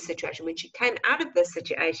that was her situation. When she came out of this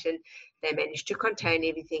situation, they managed to contain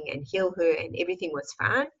everything and heal her, and everything was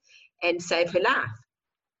fine and save her life.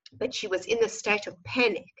 But she was in a state of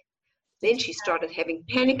panic. Then she started having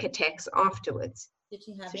panic attacks afterwards. Did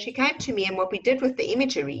she have so she came to me, and what we did with the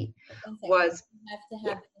imagery was... You have to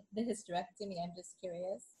have the hysterectomy, I'm just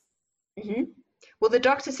curious. Mm-hmm. Well, the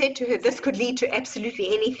doctor said to her, this could lead to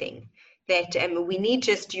absolutely anything, that we need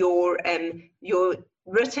just your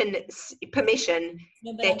written permission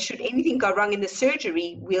that should anything go wrong in the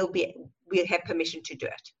surgery, we'll have permission to do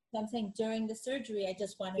it. So I'm saying during the surgery, I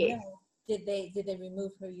just want to know, did they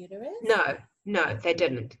remove her uterus? No, they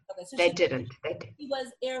didn't. Okay, so they didn't. She was,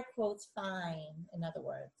 air quotes, fine, in other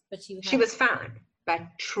words, but she was fine, but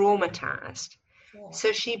traumatized. Sure.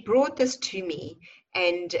 So she brought this to me,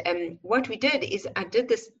 and what we did is I did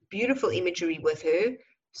this beautiful imagery with her.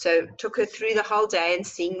 So took her through the whole day and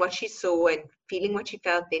seeing what she saw and feeling what she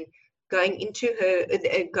felt, then going into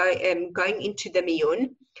going into the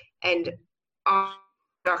miyun and asked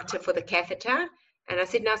the doctor for the catheter. And I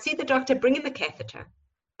said, now see the doctor, bring in the catheter,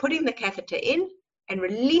 putting the catheter in and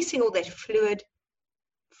releasing all that fluid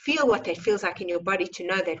feel what that feels like in your body, to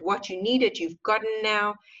know that what you needed, you've gotten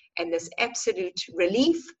now, and this absolute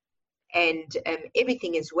relief, and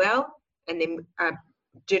everything is well. And then I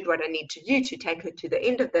did what I need to do to take her to the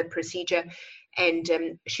end of the procedure. And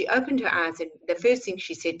she opened her eyes, and the first thing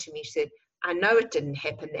she said to me, she said, I know it didn't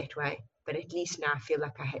happen that way, but at least now I feel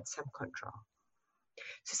like I had some control.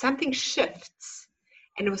 So something shifts.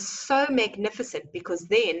 And it was so magnificent, because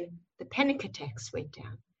then the panic attacks went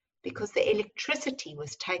down, because the electricity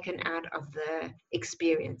was taken out of the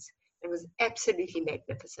experience. It was absolutely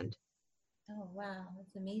magnificent. Oh, wow.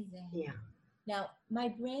 That's amazing. Yeah. Now, my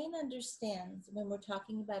brain understands when we're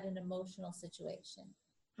talking about an emotional situation,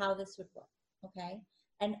 how this would work. Okay.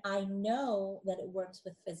 And I know that it works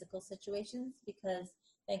with physical situations because,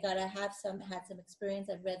 thank God, I have had some experience.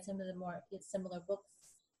 I've read some of the more similar books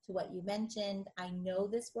to what you mentioned. I know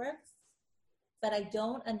this works, but I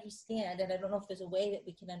don't understand, and I don't know if there's a way that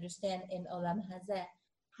we can understand in Olam Hazeh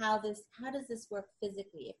how does this work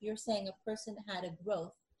physically? If you're saying a person had a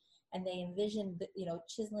growth and they envisioned,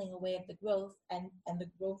 chiseling away at the growth, and the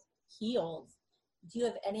growth heals, do you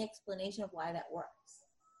have any explanation of why that works?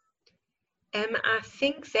 I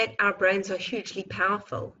think that our brains are hugely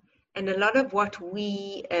powerful, and a lot of what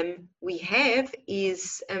we have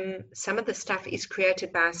is some of the stuff is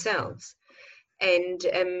created by ourselves. And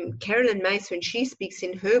Carolyn Mace, when she speaks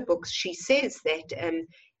in her books, she says that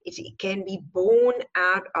it can be born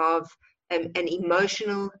out of an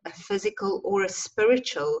emotional, a physical, or a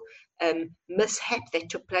spiritual mishap that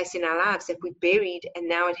took place in our lives that we buried, and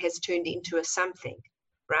now it has turned into a something.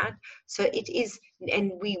 Right? So it is,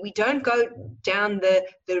 and we don't go down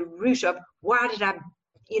the route of why did I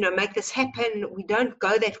make this happen. We don't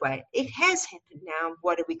go that way. It has happened now.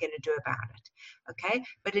 What are we going to do about it? Okay,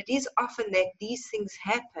 but it is often that these things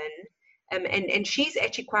happen, and she's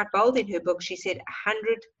actually quite bold in her book. She said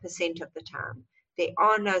 100% of the time there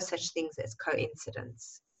are no such things as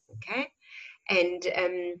coincidence. Okay, and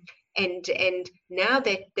now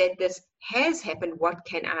that this has happened, what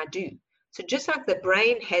can I do? So just like the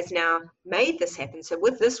brain has now made this happen, so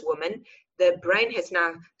with this woman, the brain has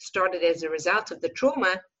now started, as a result of the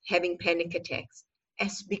trauma, having panic attacks.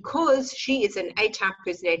 As because she is an A-type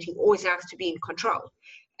personality, who always likes to be in control.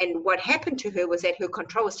 And what happened to her was that her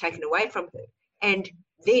control was taken away from her. And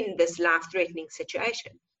then this life-threatening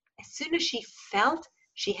situation. As soon as she felt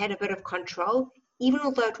she had a bit of control, even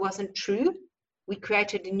although it wasn't true, we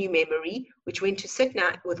created a new memory, which went to sit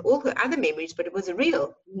now with all her other memories, but it was a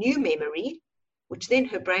real new memory, which then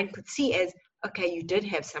her brain could see as, okay, you did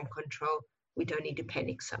have some control. We don't need to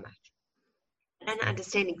panic so much. I don't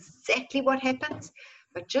understand exactly what happens,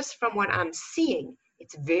 but just from what I'm seeing,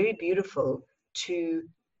 it's very beautiful to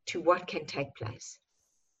what can take place.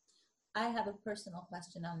 I have a personal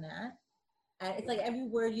question on that. It's like every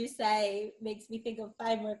word you say makes me think of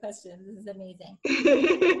 5 more questions. This is amazing.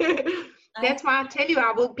 That's why I tell you,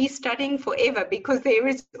 I will be studying forever, because there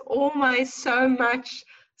is almost so much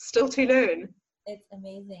still to learn. It's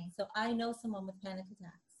amazing. So I know someone with panic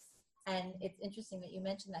attacks, and it's interesting that you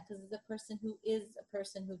mentioned that, because it's a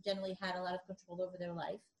person who generally had a lot of control over their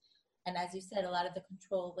life. And as you said, a lot of the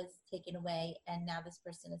control was taken away, and now this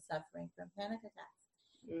person is suffering from panic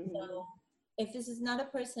attacks. Mm-hmm. So if this is not a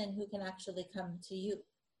person who can actually come to you,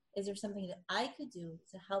 is there something that I could do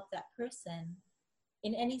to help that person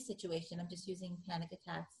in any situation? I'm just using panic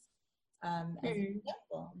attacks as an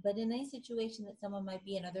example, but in any situation that someone might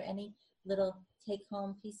be in, are there any little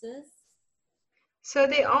take-home pieces? So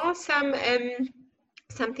there are some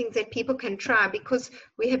things that people can try, because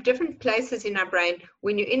we have different places in our brain.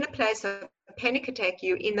 When you're in a place of panic attack,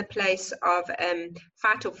 you're in the place of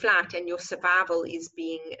fight or flight, and your survival is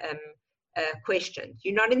being questioned.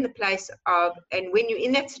 You're not in the place of, and when you're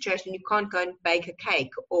in that situation, you can't go and bake a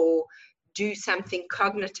cake or do something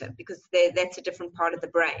cognitive, because that's a different part of the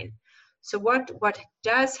brain. So what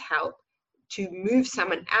does help to move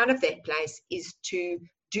someone out of that place is to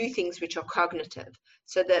do things which are cognitive.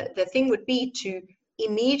 So the thing would be to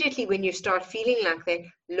immediately, when you start feeling like that,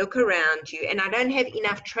 look around you. And I don't have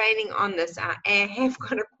enough training on this. I have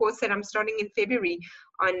got a course that I'm starting in February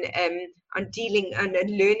on dealing and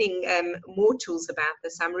learning more tools about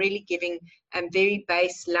this. I'm really giving very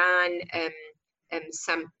baseline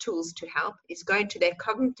some tools to help. Is going to that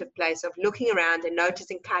cognitive place of looking around and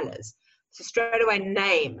noticing colors. So straight away,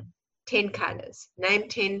 name 10 colors, name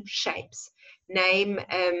 10 shapes, name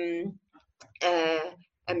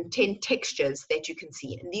 10 textures that you can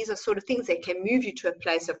see. And these are sort of things that can move you to a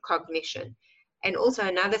place of cognition. And also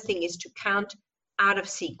another thing is to count out of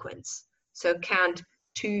sequence. So count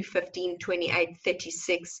 2, 15, 28,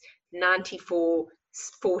 36, 94,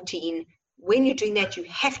 14. When you're doing that, you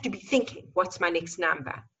have to be thinking, what's my next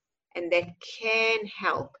number? and that can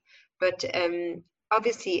help. But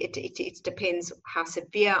obviously, it depends how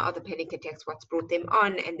severe are the panic attacks, what's brought them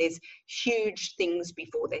on, and there's huge things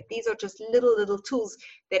before that. These are just little tools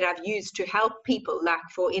that I've used to help people. Like,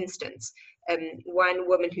 for instance, one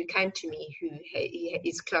woman who came to me who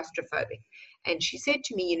is claustrophobic, and she said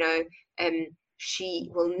to me, you know, she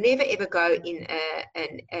will never ever go in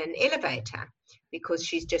an elevator because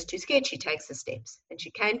she's just too scared. She takes the steps. And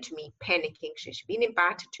she came to me panicking. She's been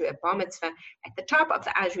invited to a bar mitzvah at the top of the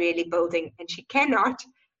Azrieli building, and she cannot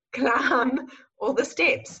climb all the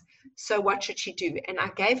steps. So what should she do? And I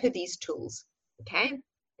gave her these tools, okay?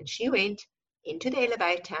 And she went into the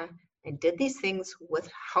elevator and did these things with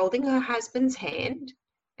holding her husband's hand.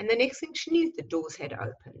 And the next thing she knew, the doors had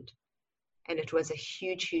opened. And it was a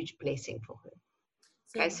huge blessing for her.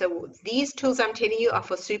 Okay, so these tools I'm telling you are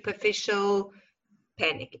for superficial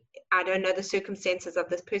panic. I don't know the circumstances of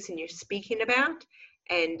this person you're speaking about,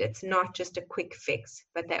 and it's not just a quick fix,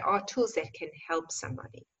 but there are tools that can help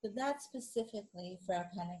somebody. So that's specifically for a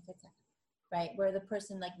panic attack, right? Where the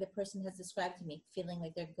person has described to me, feeling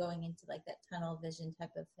like they're going into like that tunnel vision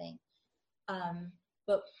type of thing.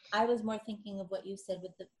 But I was more thinking of what you said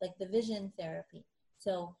with the vision therapy.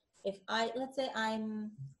 So if let's say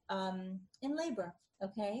I'm in labor,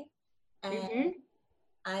 okay, and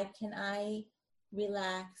I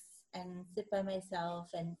relax and sit by myself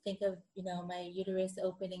and think of, you know, my uterus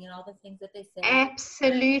opening and all the things that they say.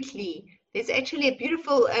 Absolutely. There's actually a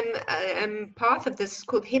beautiful path of this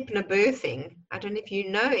called hypnobirthing. I don't know if you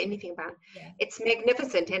know anything about it. Yeah. It's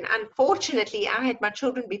magnificent. And unfortunately, I had my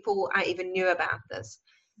children before I even knew about this.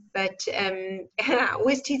 But and I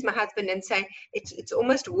always tease my husband and say it's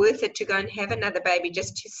almost worth it to go and have another baby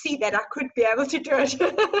just to see that I could be able to do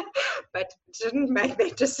it. But didn't make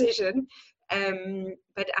that decision.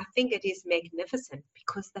 But I think it is magnificent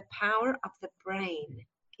because the power of the brain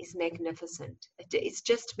is magnificent. It's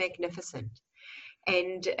just magnificent.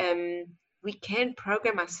 And we can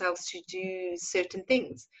program ourselves to do certain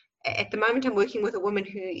things. At the moment, I'm working with a woman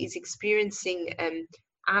who is experiencing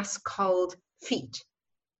ice cold feet,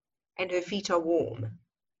 and her feet are warm.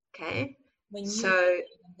 Okay, so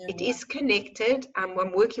it is connected. I'm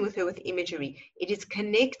working with her with imagery. It is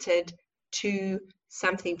connected to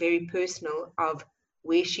something very personal of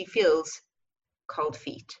where she feels cold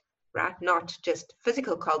feet, right? Not just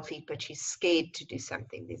physical cold feet, but she's scared to do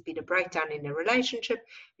something. There's been a breakdown in a relationship,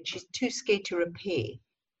 and she's too scared to repair,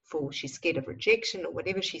 she's scared of rejection or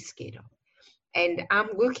whatever she's scared of. And I'm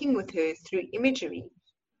working with her through imagery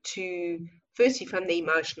to, firstly, from the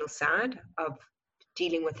emotional side of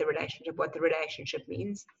dealing with the relationship, what the relationship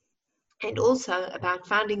means, and also about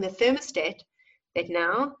finding the thermostat that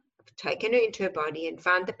now I've taken her into her body and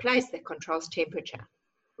found the place that controls temperature.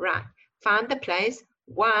 Right. Find the place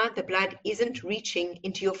why the blood isn't reaching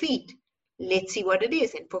into your feet. Let's see what it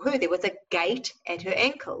is. And for her, there was a gate at her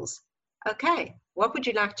ankles. Okay, what would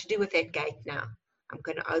you like to do with that gate now? I'm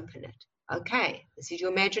going to open it. Okay, this is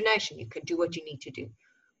your imagination. You can do what you need to do.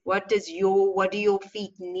 What do your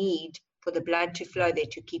feet need for the blood to flow there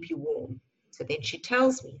to keep you warm? So then she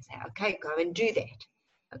tells me, say, okay, go and do that.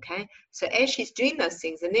 Okay, so as she's doing those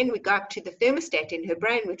things, and then we go up to the thermostat in her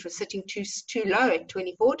brain, which was sitting too low at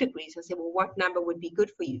 24 degrees. I said, well, what number would be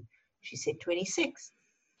good for you? She said 26.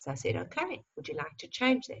 So I said, okay, would you like to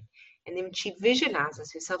change that? And then she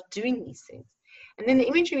visualizes herself doing these things. And then the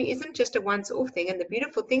imagery isn't just a once-off thing. And the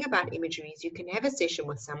beautiful thing about imagery is you can have a session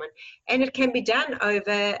with someone, and it can be done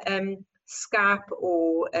over Skype,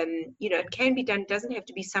 or it can be done. It doesn't have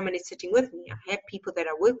to be someone who's sitting with me. I have people that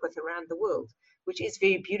I work with around the world, which is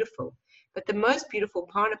very beautiful. But the most beautiful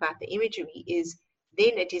part about the imagery is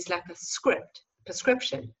then it is like a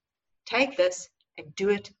prescription. Take this and do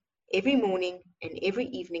it every morning and every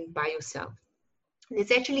evening by yourself.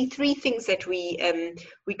 There's actually 3 things that we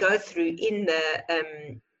go through in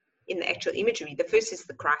the actual imagery. The first is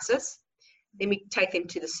the crisis. Then we take them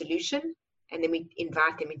to the solution, and then we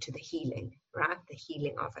invite them into the healing, right? The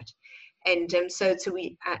healing of it. And so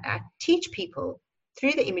I teach people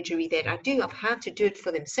through the imagery that I do of how to do it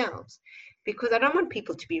for themselves, because I don't want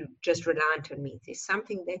people to be just reliant on me. There's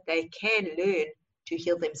something that they can learn to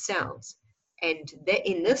heal themselves. And that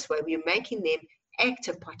in this way, we're making them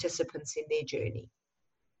active participants in their journey.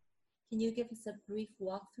 Can you give us a brief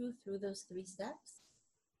walkthrough through those 3 steps?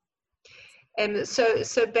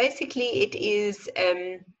 So basically it is,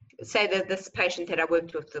 say that this patient that I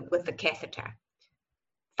worked with the catheter,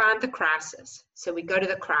 find the crisis. So we go to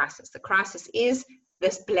the crisis. The crisis is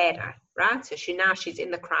this bladder, right? So she's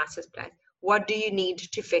in the crisis place. What do you need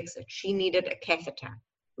to fix it? She needed a catheter.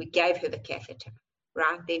 We gave her the catheter,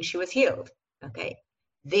 right? Then she was healed, okay?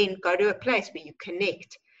 Then go to a place where you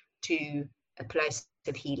connect to a place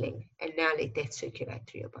of healing, and now let that circulate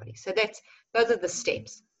through your body. So those are the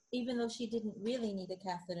steps. Even though she didn't really need a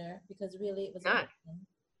catheter, because really it was a No. woman,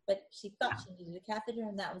 but she thought she needed a catheter,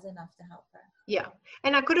 and that was enough to help her. Yeah,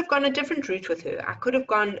 and I could have gone a different route with her. I could have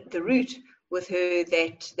gone the route with her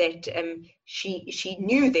that she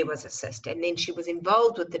knew there was a cyst, and then she was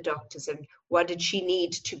involved with the doctors, and what did she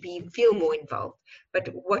need to feel more involved. But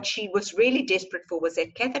what she was really desperate for was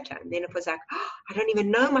that catheter, and then it was like, oh, I don't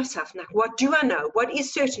even know myself. Now, what do I know? What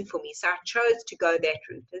is certain for me? So I chose to go that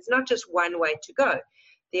route. There's not just one way to go.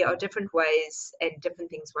 There are different ways and different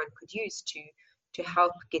things one could use to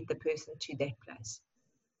help get the person to that place.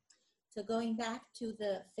 So going back to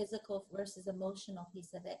the physical versus emotional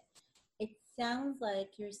piece of it, it sounds like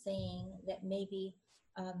you're saying that maybe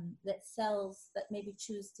that cells that maybe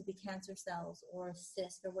choose to be cancer cells or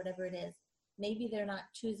cyst or whatever it is, maybe they're not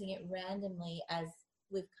choosing it randomly as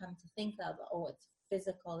we've come to think of, oh, it's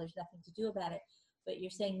physical, there's nothing to do about it. But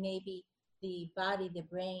you're saying maybe the body, the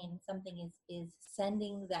brain, something is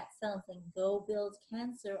sending that cell and saying, go build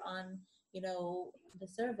cancer on, you know, the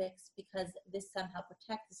cervix, because this somehow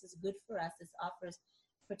protects, this is good for us, this offers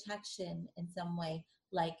protection in some way,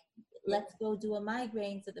 like let's go do a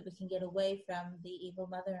migraine so that we can get away from the evil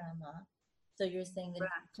mother-in-law. So you're saying that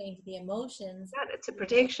if you change the emotions. Yeah, it's a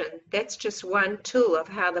protection. That's just one tool of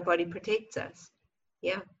how the body protects us.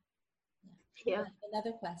 Yeah. Yeah.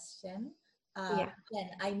 Another question. Yeah. Again,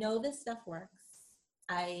 I know this stuff works.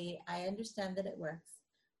 I understand that it works.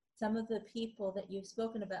 Some of the people that you've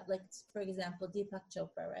spoken about, like for example, Deepak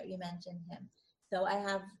Chopra, right? You mentioned him. So I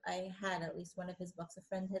had at least one of his books. A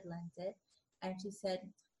friend had lent it, and she said,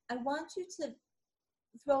 I want you to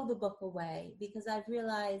throw the book away because I've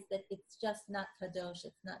realized that it's just not kadosh.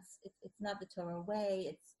 It's not the Torah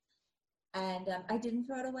way. And I didn't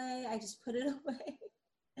throw it away. I just put it away.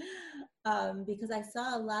 Because I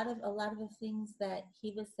saw a lot of the things that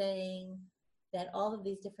he was saying, that all of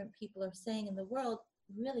these different people are saying in the world,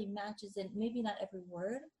 really matches in, maybe not every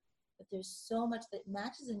word, but there's so much that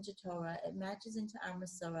matches into Torah. It matches into our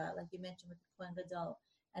Masorah, like you mentioned with the Kohen Gadol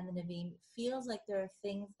and the Nevi'im. It feels like there are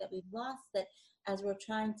things that we've lost, that as we're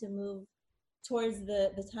trying to move towards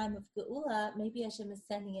the time of Geula, maybe Hashem is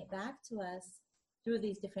sending it back to us through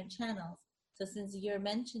these different channels. So since you're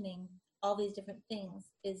mentioning all these different things,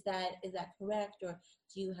 is that correct? Or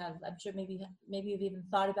do you have, I'm sure maybe you've even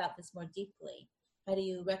thought about this more deeply. How do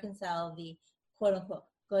you reconcile the quote unquote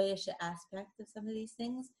Goyish aspect of some of these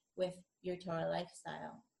things with your Torah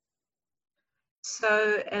lifestyle?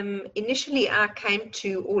 So initially I came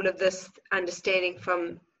to all of this understanding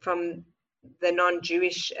from the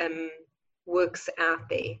non-Jewish works out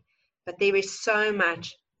there. But there is so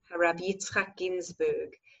much, Rabbi Yitzchak Ginsburg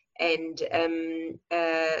and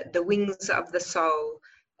The Wings of the Soul.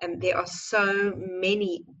 There are so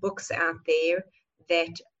many books out there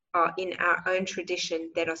that are in our own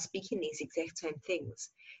tradition that are speaking these exact same things.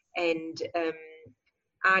 And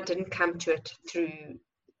I didn't come to it through,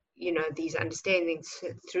 you know, these understandings,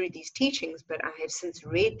 through these teachings, but I have since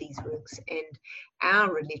read these works, and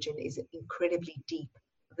our religion is incredibly deep.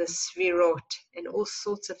 The Sfirot and all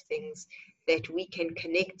sorts of things that we can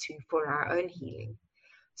connect to for our own healing.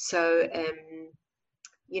 So,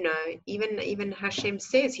 you know, even Hashem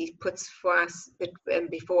says He puts for us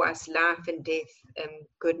before us life and death,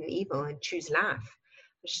 good and evil, and choose life.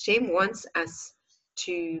 Hashem wants us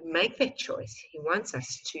to make that choice. He wants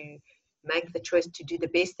us to make the choice to do the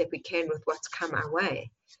best that we can with what's come our way.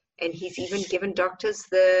 And He's even given doctors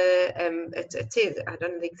it says, I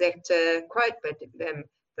don't know the exact quote, but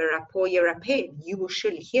you will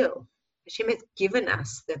surely heal. Hashem has given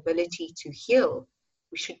us the ability to heal.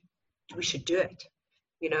 We should do it.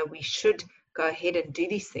 You know, we should go ahead and do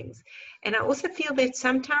these things. And I also feel that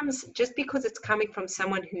sometimes just because it's coming from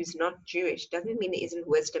someone who's not Jewish doesn't mean there isn't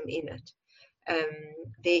wisdom in it.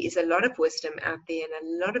 There is a lot of wisdom out there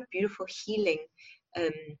and a lot of beautiful healing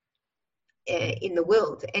in the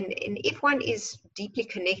world. And if one is deeply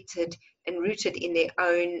connected and rooted in their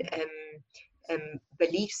own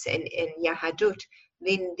beliefs and Yahadut,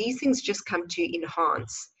 then these things just come to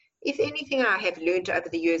enhance. If anything I have learned over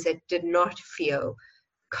the years that did not feel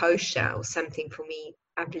kosher or something for me,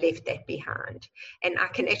 I've left that behind. And I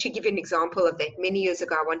can actually give you an example of that. Many years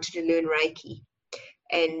ago, I wanted to learn Reiki.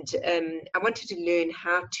 And I wanted to learn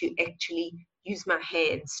how to actually use my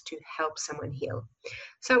hands to help someone heal.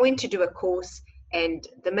 So I went to do a course, and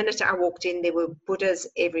the minute I walked in, there were Buddhas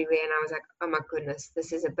everywhere, and I was like, oh my goodness,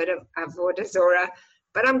 this is a bit of Avodah Zorah,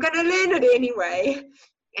 but I'm going to learn it anyway.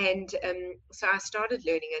 And so I started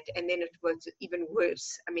learning it, and then it was even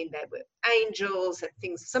worse. I mean, there were angels and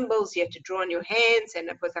things, symbols you had to draw on your hands, and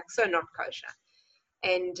it was like so not kosher.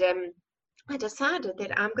 And I decided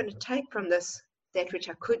that I'm going to take from this that which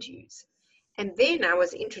I could use. And then I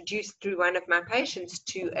was introduced through one of my patients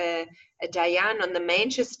to a Dayan on the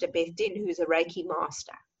Manchester Beth Din, who's a Reiki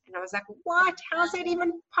master. And I was like, what? How's that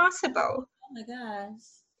even possible? Oh my gosh.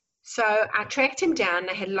 So I tracked him down.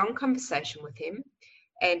 I had a long conversation with him.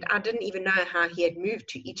 And I didn't even know how he had moved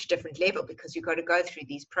to each different level, because you've got to go through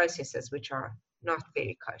these processes, which are not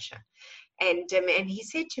very kosher. And he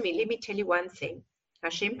said to me, let me tell you one thing.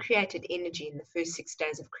 Hashem created energy in the first 6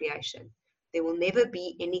 days of creation. There will never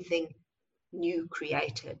be anything new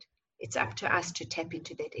created. It's up to us to tap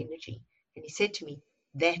into that energy. And he said to me,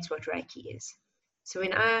 that's what Reiki is. So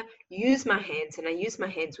when I use my hands, and I use my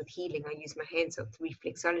hands with healing, I use my hands with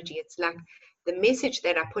reflexology, it's like the message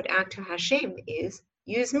that I put out to Hashem is,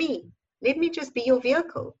 use me. Let me just be your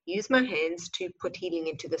vehicle. Use my hands to put healing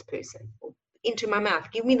into this person, or into my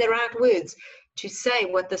mouth. Give me the right words to say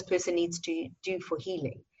what this person needs to do for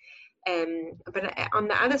healing. But on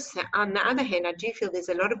the other hand, I do feel there's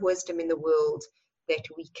a lot of wisdom in the world that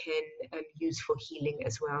we can use for healing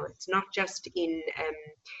as well. It's not just in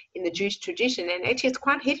the Jewish tradition, and actually it's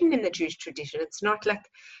quite hidden in the Jewish tradition. It's not like,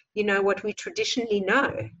 what we traditionally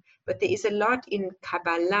know, but there is a lot in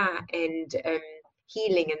Kabbalah and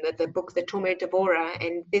healing, and the book, the Devorah,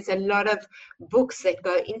 and there's a lot of books that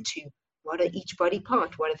go into what are each body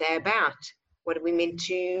part, what are they about, what are we meant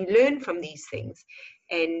to learn from these things.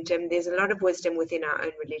 And there's a lot of wisdom within our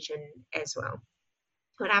own religion as well.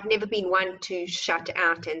 But I've never been one to shut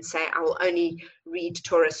out and say I will only read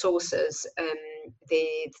Torah sources.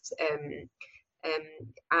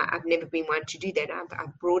 I've never been one to do that.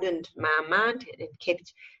 I've broadened my mind and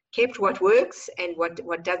kept what works, and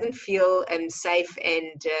what doesn't feel safe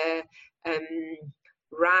and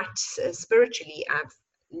right spiritually, I've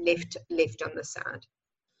left on the side.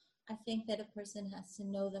 I think that a person has to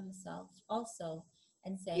know themselves also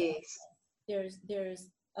and say, Yes. okay, there's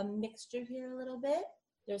a mixture here a little bit.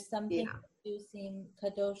 There's some things that do seem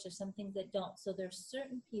kadosh, there's some things that don't. So there's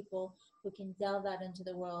certain people who can delve out into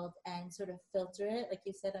the world and sort of filter it. Like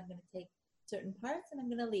you said, I'm going to take certain parts and I'm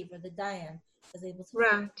going to leave, or the Dayan was able to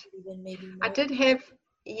Right. even maybe I did have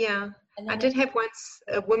once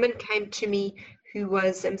a woman came to me who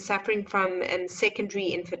was suffering from secondary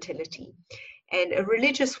infertility, and a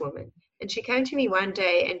religious woman. And she came to me one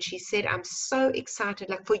day and she said, I'm so excited.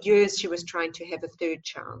 Like for years, she was trying to have a third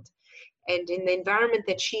child. And in the environment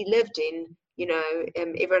that she lived in,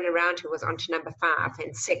 everyone around her was on to number 5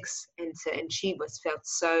 and 6. And she felt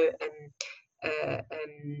so,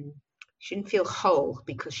 she didn't feel whole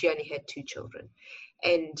because she only had 2 children.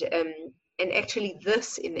 And actually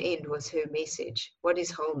this in the end was her message. What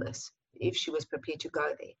is wholeness? If she was prepared to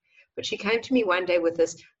go there. But she came to me one day with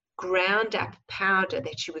this ground up powder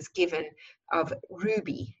that she was given of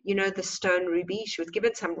ruby, the stone ruby. She was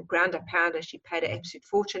given some ground up powder. She paid an absolute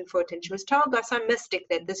fortune for it, and she was told by some mystic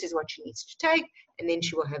that this is what she needs to take, and then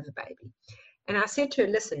she will have a baby. And I said to her,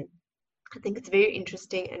 listen, I think it's very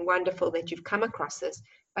interesting and wonderful that you've come across this,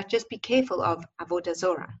 but just be careful of avodah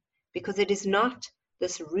zorah, because it is not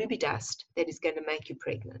this ruby dust that is going to make you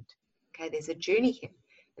pregnant. Okay, there's a journey here.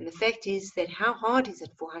 And the fact is that how hard is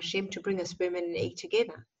it for Hashem to bring a sperm and an egg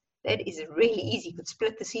together? That is really easy. You could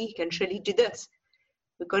split the sea, you can surely do this.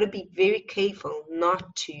 We've got to be very careful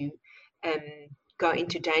not to go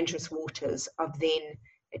into dangerous waters of then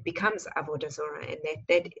it becomes avodah zorah, and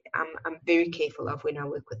that I'm very careful of when I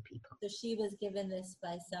work with people. So she was given this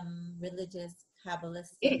by some religious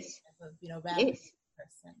Kabbalistic Yes. rabbi Yes.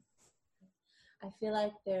 person. I feel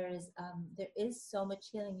like there is so much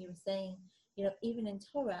healing. You were saying, even in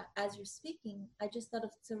Torah, as you're speaking, I just thought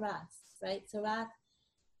of tzarat, right? Tzarat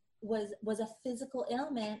was a physical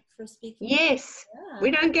ailment for speaking. Yes.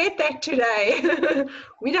 We don't get that today.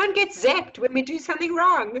 We don't get zapped when we do something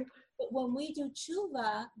wrong. But when we do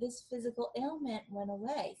tshuva, this physical ailment went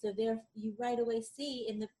away. So there, you right away see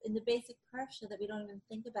in the basic parsha that we don't even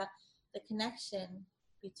think about the connection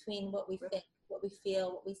between what we think, what we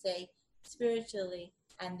feel, what we say spiritually,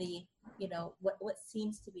 and the what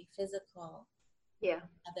seems to be physical. Yeah.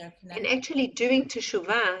 And actually doing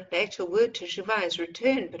teshuvah, the actual word teshuvah is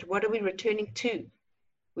return, but what are we returning to?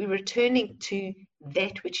 We're returning to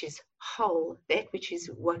that which is whole, that which is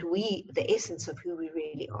the essence of who we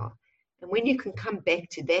really are. And when you can come back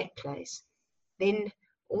to that place, then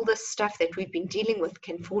all the stuff that we've been dealing with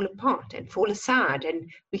can fall apart and fall aside, and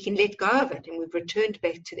we can let go of it, and we've returned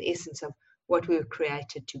back to the essence of what we were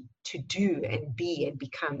created to do and be and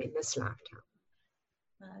become in this lifetime.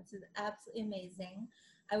 This is absolutely amazing.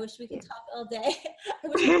 I wish we could talk all day.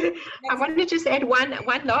 I want to just add one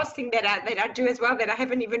last thing that I do as well that I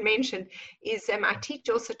haven't even mentioned is I teach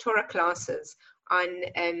also Torah classes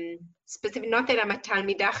on specific, not that I'm a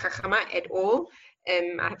Talmidah Chachama at all.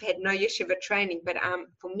 I've had no yeshiva training, but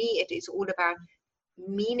for me, it is all about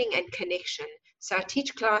meaning and connection. So I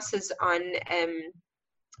teach classes on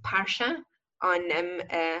Parsha, on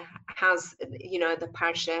how's, the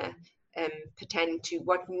Parsha pertaining to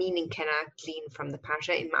what meaning can I glean from the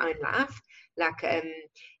Parsha in my own life. Like,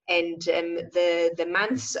 the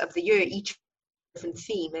months of the year, each different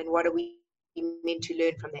theme, and what are we meant to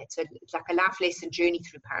learn from that? So it's like a life lesson journey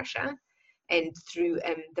through Parsha, and through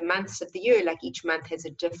the months of the year, like each month has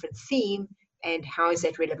a different theme, and how is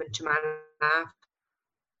that relevant to my life,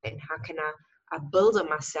 and how can I build on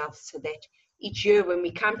myself so that each year when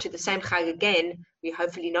we come to the same Chag again, we're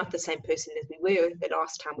hopefully not the same person as we were the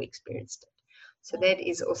last time we experienced it. So that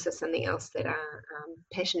is also something else that I'm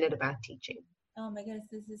passionate about teaching. Oh my goodness,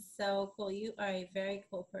 this is so cool. You are a very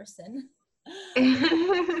cool person.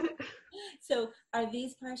 So are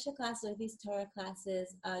these Parsha classes, are these Torah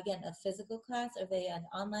classes, again, a physical class? Are they an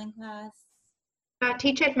online class? I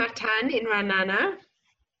teach at Matan in Ranana,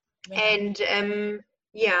 and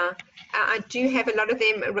I do have a lot of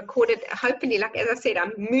them recorded. Hopefully, like as I said,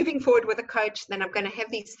 I'm moving forward with a coach, then I'm going to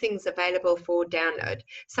have these things available for download.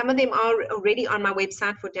 Some of them are already on my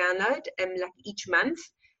website for download, like each month,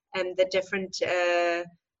 and the different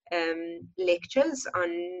lectures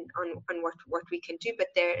on what we can do, but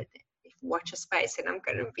they're watch a space, and I'm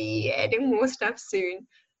going to be adding more stuff soon.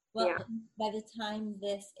 Well, by the time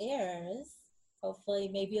this airs, hopefully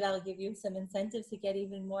maybe that'll give you some incentive to get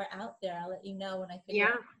even more out there. I'll let you know when I figure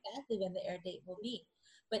out exactly when the air date will be.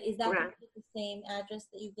 But is that going to be the same address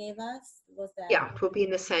that you gave us? Was that? Yeah, it will be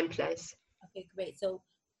in the same place. Okay, great. So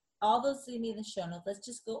all those will be in the show notes. Let's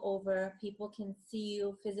just go over. People can see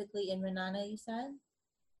you physically in Renana, you said?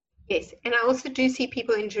 Yes, and I also do see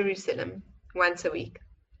people in Jerusalem once a week.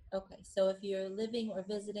 Okay, so if you're living or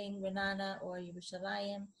visiting Renana or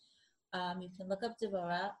Yerushalayim, you can look up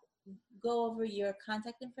Devorah, go over your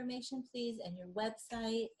contact information, please, and your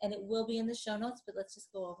website, and it will be in the show notes, but let's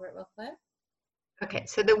just go over it real quick. Okay,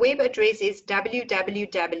 so the web address is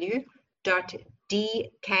www.dk,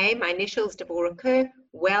 my initials Devorah Kerr,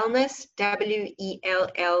 wellness,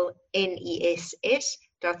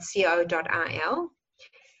 wellness.co.il,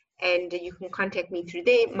 and you can contact me through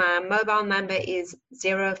there. My mobile number is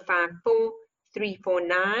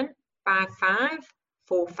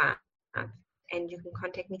 054-349-5545, and you can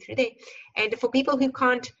contact me through there. And for people who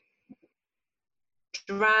can't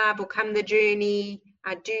drive or come the journey,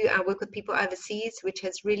 I work with people overseas, which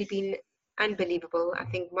has really been unbelievable. I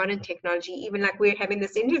think modern technology, even like we're having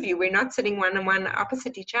this interview, we're not sitting one-on-one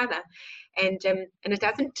opposite each other, and it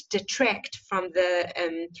doesn't detract from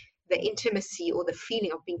the intimacy or the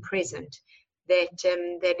feeling of being present. That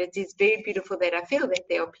it is very beautiful that I feel that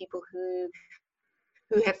there are people who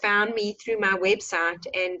have found me through my website,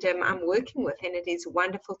 and I'm working with, and it is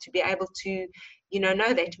wonderful to be able to,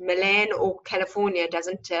 know that Milan or California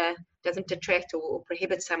doesn't detract or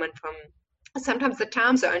prohibit someone from. Sometimes the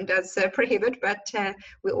time zone does prohibit, but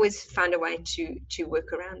we always find a way to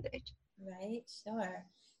work around it. Right, sure.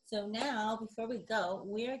 So now, before we go,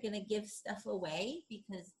 we're going to give stuff away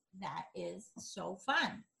because that is so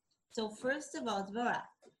fun. So first of all, Devorah,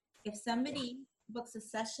 if somebody books a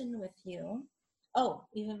session with you,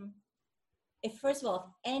 first of all, if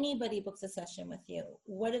anybody books a session with you,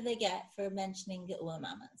 what do they get for mentioning Geula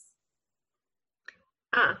Mamas?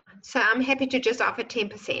 So I'm happy to just offer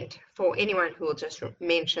 10% for anyone who will just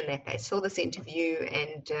mention that they saw this interview,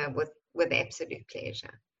 and with absolute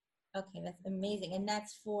pleasure. Okay, that's amazing. And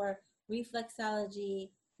that's for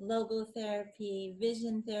reflexology, logotherapy,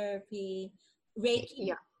 vision therapy,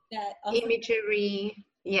 Reiki, imagery,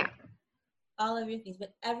 all of your things.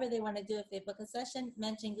 Whatever they want to do, if they book a session,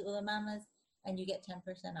 mention Geula Mamas, and you get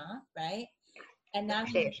 10% off, right? And not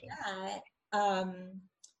only that,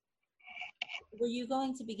 were you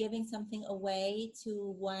going to be giving something away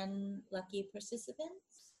to one lucky participant?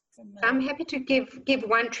 I'm happy to give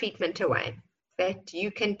one treatment away that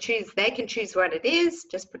you can choose. They can choose what it is.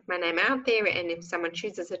 Just put my name out there, and if someone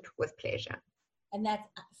chooses it, with pleasure. And that's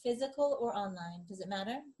physical or online? Does it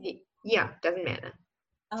matter? Yeah, doesn't matter.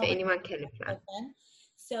 So anyone can apply.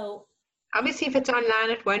 So obviously, if it's online,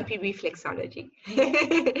 it won't be reflexology.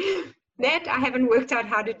 That I haven't worked out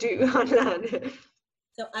how to do online.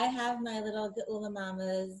 So I have my little Geula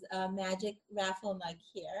Mamas magic raffle mug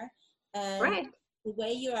here. And the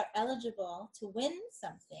way you are eligible to win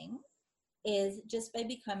something is just by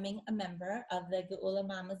becoming a member of the Geula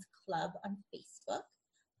Mamas Club on Facebook.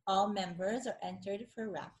 All members are entered for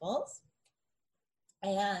raffles.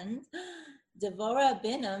 And Devorah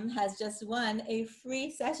Binham has just won a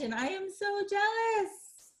free session. I am so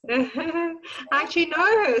jealous. I actually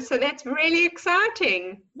know her, so that's really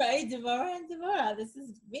exciting. Right, Devorah and Devorah. This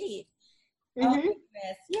is great. Oh my Mm-hmm.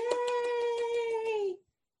 goodness. Yay!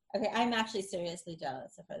 Okay, I'm actually seriously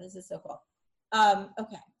jealous of her. This is so cool.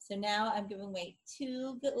 Okay, so now I'm giving away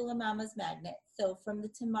 2 Geula Mama's magnets. So from the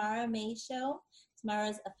Tamara May show,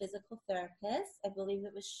 Tamara's a physical therapist. I believe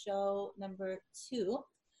it was show number 2.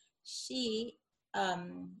 She,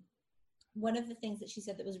 one of the things that she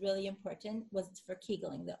said that was really important was for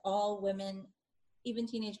Kegels, that all women, even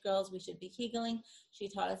teenage girls, we should be Kegeling. She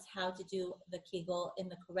taught us how to do the Kegel in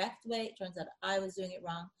the correct way. It turns out I was doing it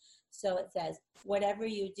wrong. So it says, whatever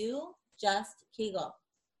you do, just Kegel.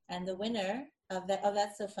 And the winner of that, oh,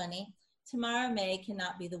 that's so funny. Tamara May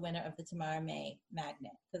cannot be the winner of the Tamara May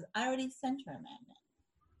magnet because I already sent her a magnet.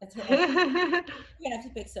 That's her own. You're going to have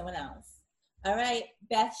to pick someone else. All right,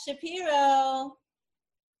 Beth Shapiro.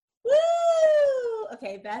 Woo!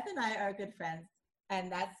 Okay, Beth and I are good friends.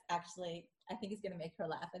 And that's actually, I think it's going to make her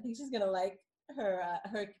laugh. I think she's going to like her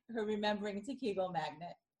remembering to Kegel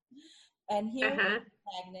magnet. And here's Uh-huh.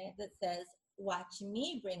 a magnet that says, watch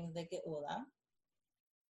me bring the Geula.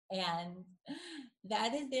 And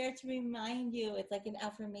that is there to remind you, it's like an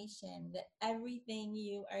affirmation that everything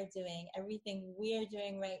you are doing, everything we're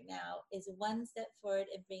doing right now is one step forward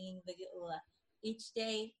in bringing the Geula. Each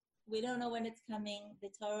day, we don't know when it's coming. The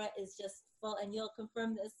Torah is just full, and you'll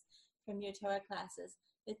confirm this from your Torah classes.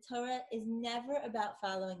 The Torah is never about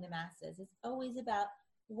following the masses. It's always about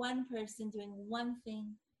one person doing one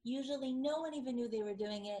thing. Usually no one even knew they were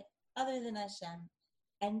doing it other than Hashem.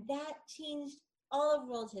 And that changed all of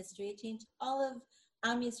world history. It changed all of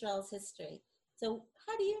Am Yisrael's history. So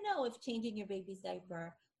how do you know if changing your baby's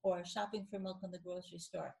diaper or shopping for milk in the grocery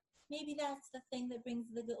store, maybe that's the thing that brings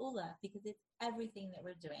the Geula, because it's everything that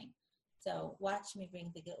we're doing. So watch me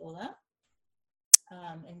bring the Geula.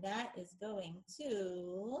 And that is going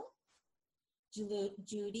to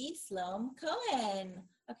Judy Sloan Cohen.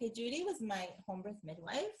 Okay, Judy was my home birth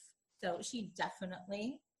midwife, so she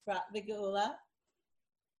definitely brought the Geula.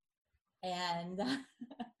 And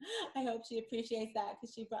I hope she appreciates that,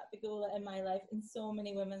 because she brought the Geula in my life, in so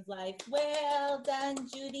many women's lives. Well done,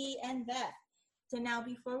 Judy and Beth. So now,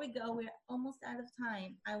 before we go, we're almost out of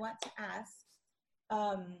time. I want to ask,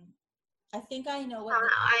 I think I know what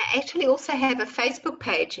I actually also have a Facebook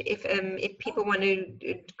page. If people want to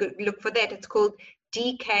look for that, it's called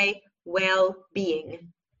DK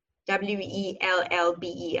Wellbeing, WELLBEING.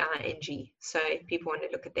 So if people want to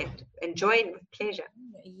look at that and join, with pleasure.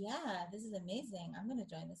 Yeah, this is amazing. I'm going to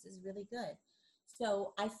join. This is really good.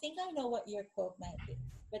 So I think I know what your quote might be.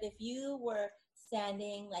 But if you were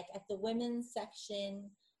standing like at the women's section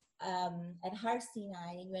at Har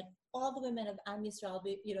Sinai, and you had all the women of Am Yisrael,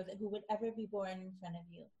 who would ever be born in front of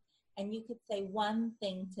you, and you could say one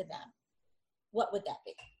thing to them, what would that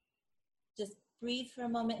be? Just breathe for a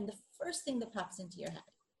moment, and the first thing that pops into your head.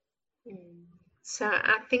 So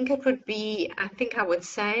I think I would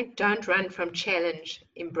say, don't run from challenge,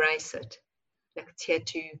 embrace it. Like it's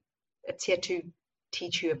here to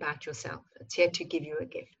teach you about yourself. It's here to give you a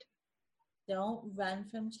gift. Don't run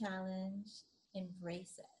from challenge,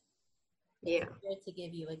 embrace it. Yeah. It's here to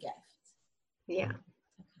give you a gift. Yeah. Okay.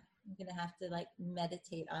 I'm going to have to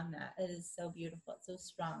meditate on that. It is so beautiful. It's so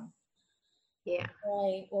strong. Yeah.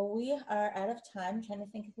 All right. Well, we are out of time. I'm trying to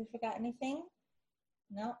think if we forgot anything.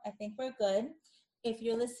 No, I think we're good. If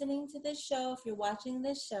you're listening to this show, if you're watching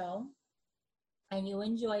this show, and you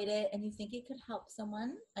enjoyed it and you think it could help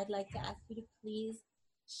someone, I'd like to ask you to please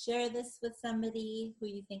share this with somebody who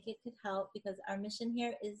you think it could help, because our mission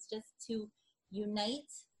here is just to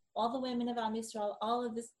unite all the women of Am Yisrael, all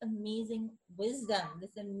of this amazing wisdom,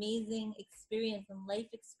 this amazing experience and life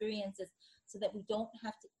experiences, so that we don't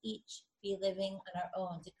have to each be living on our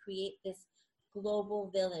own, to create this global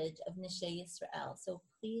village of Neshei Yisrael. So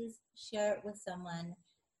please share it with someone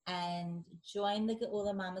and join the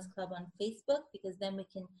Geula Mamas Club on Facebook, because then we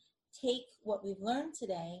can take what we've learned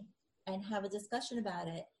today and have a discussion about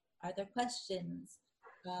it. Are there questions?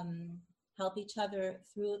 Help each other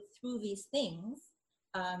through these things.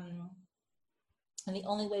 And the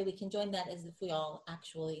only way we can join that is if we all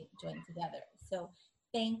actually join together. So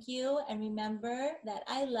thank you. And remember that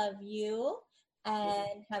I love you,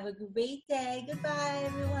 and have a great day. Goodbye,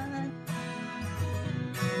 everyone.